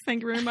show, folks.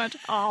 Thank you very much.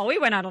 Oh, we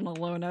went out on a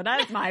low note.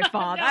 That's my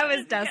fault. I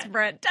was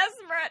desperate.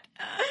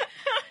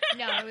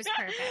 No, it was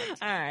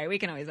perfect. All right, we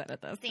can always edit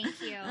this.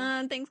 Thank you.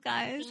 Thanks,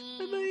 guys.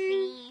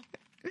 Bye-bye.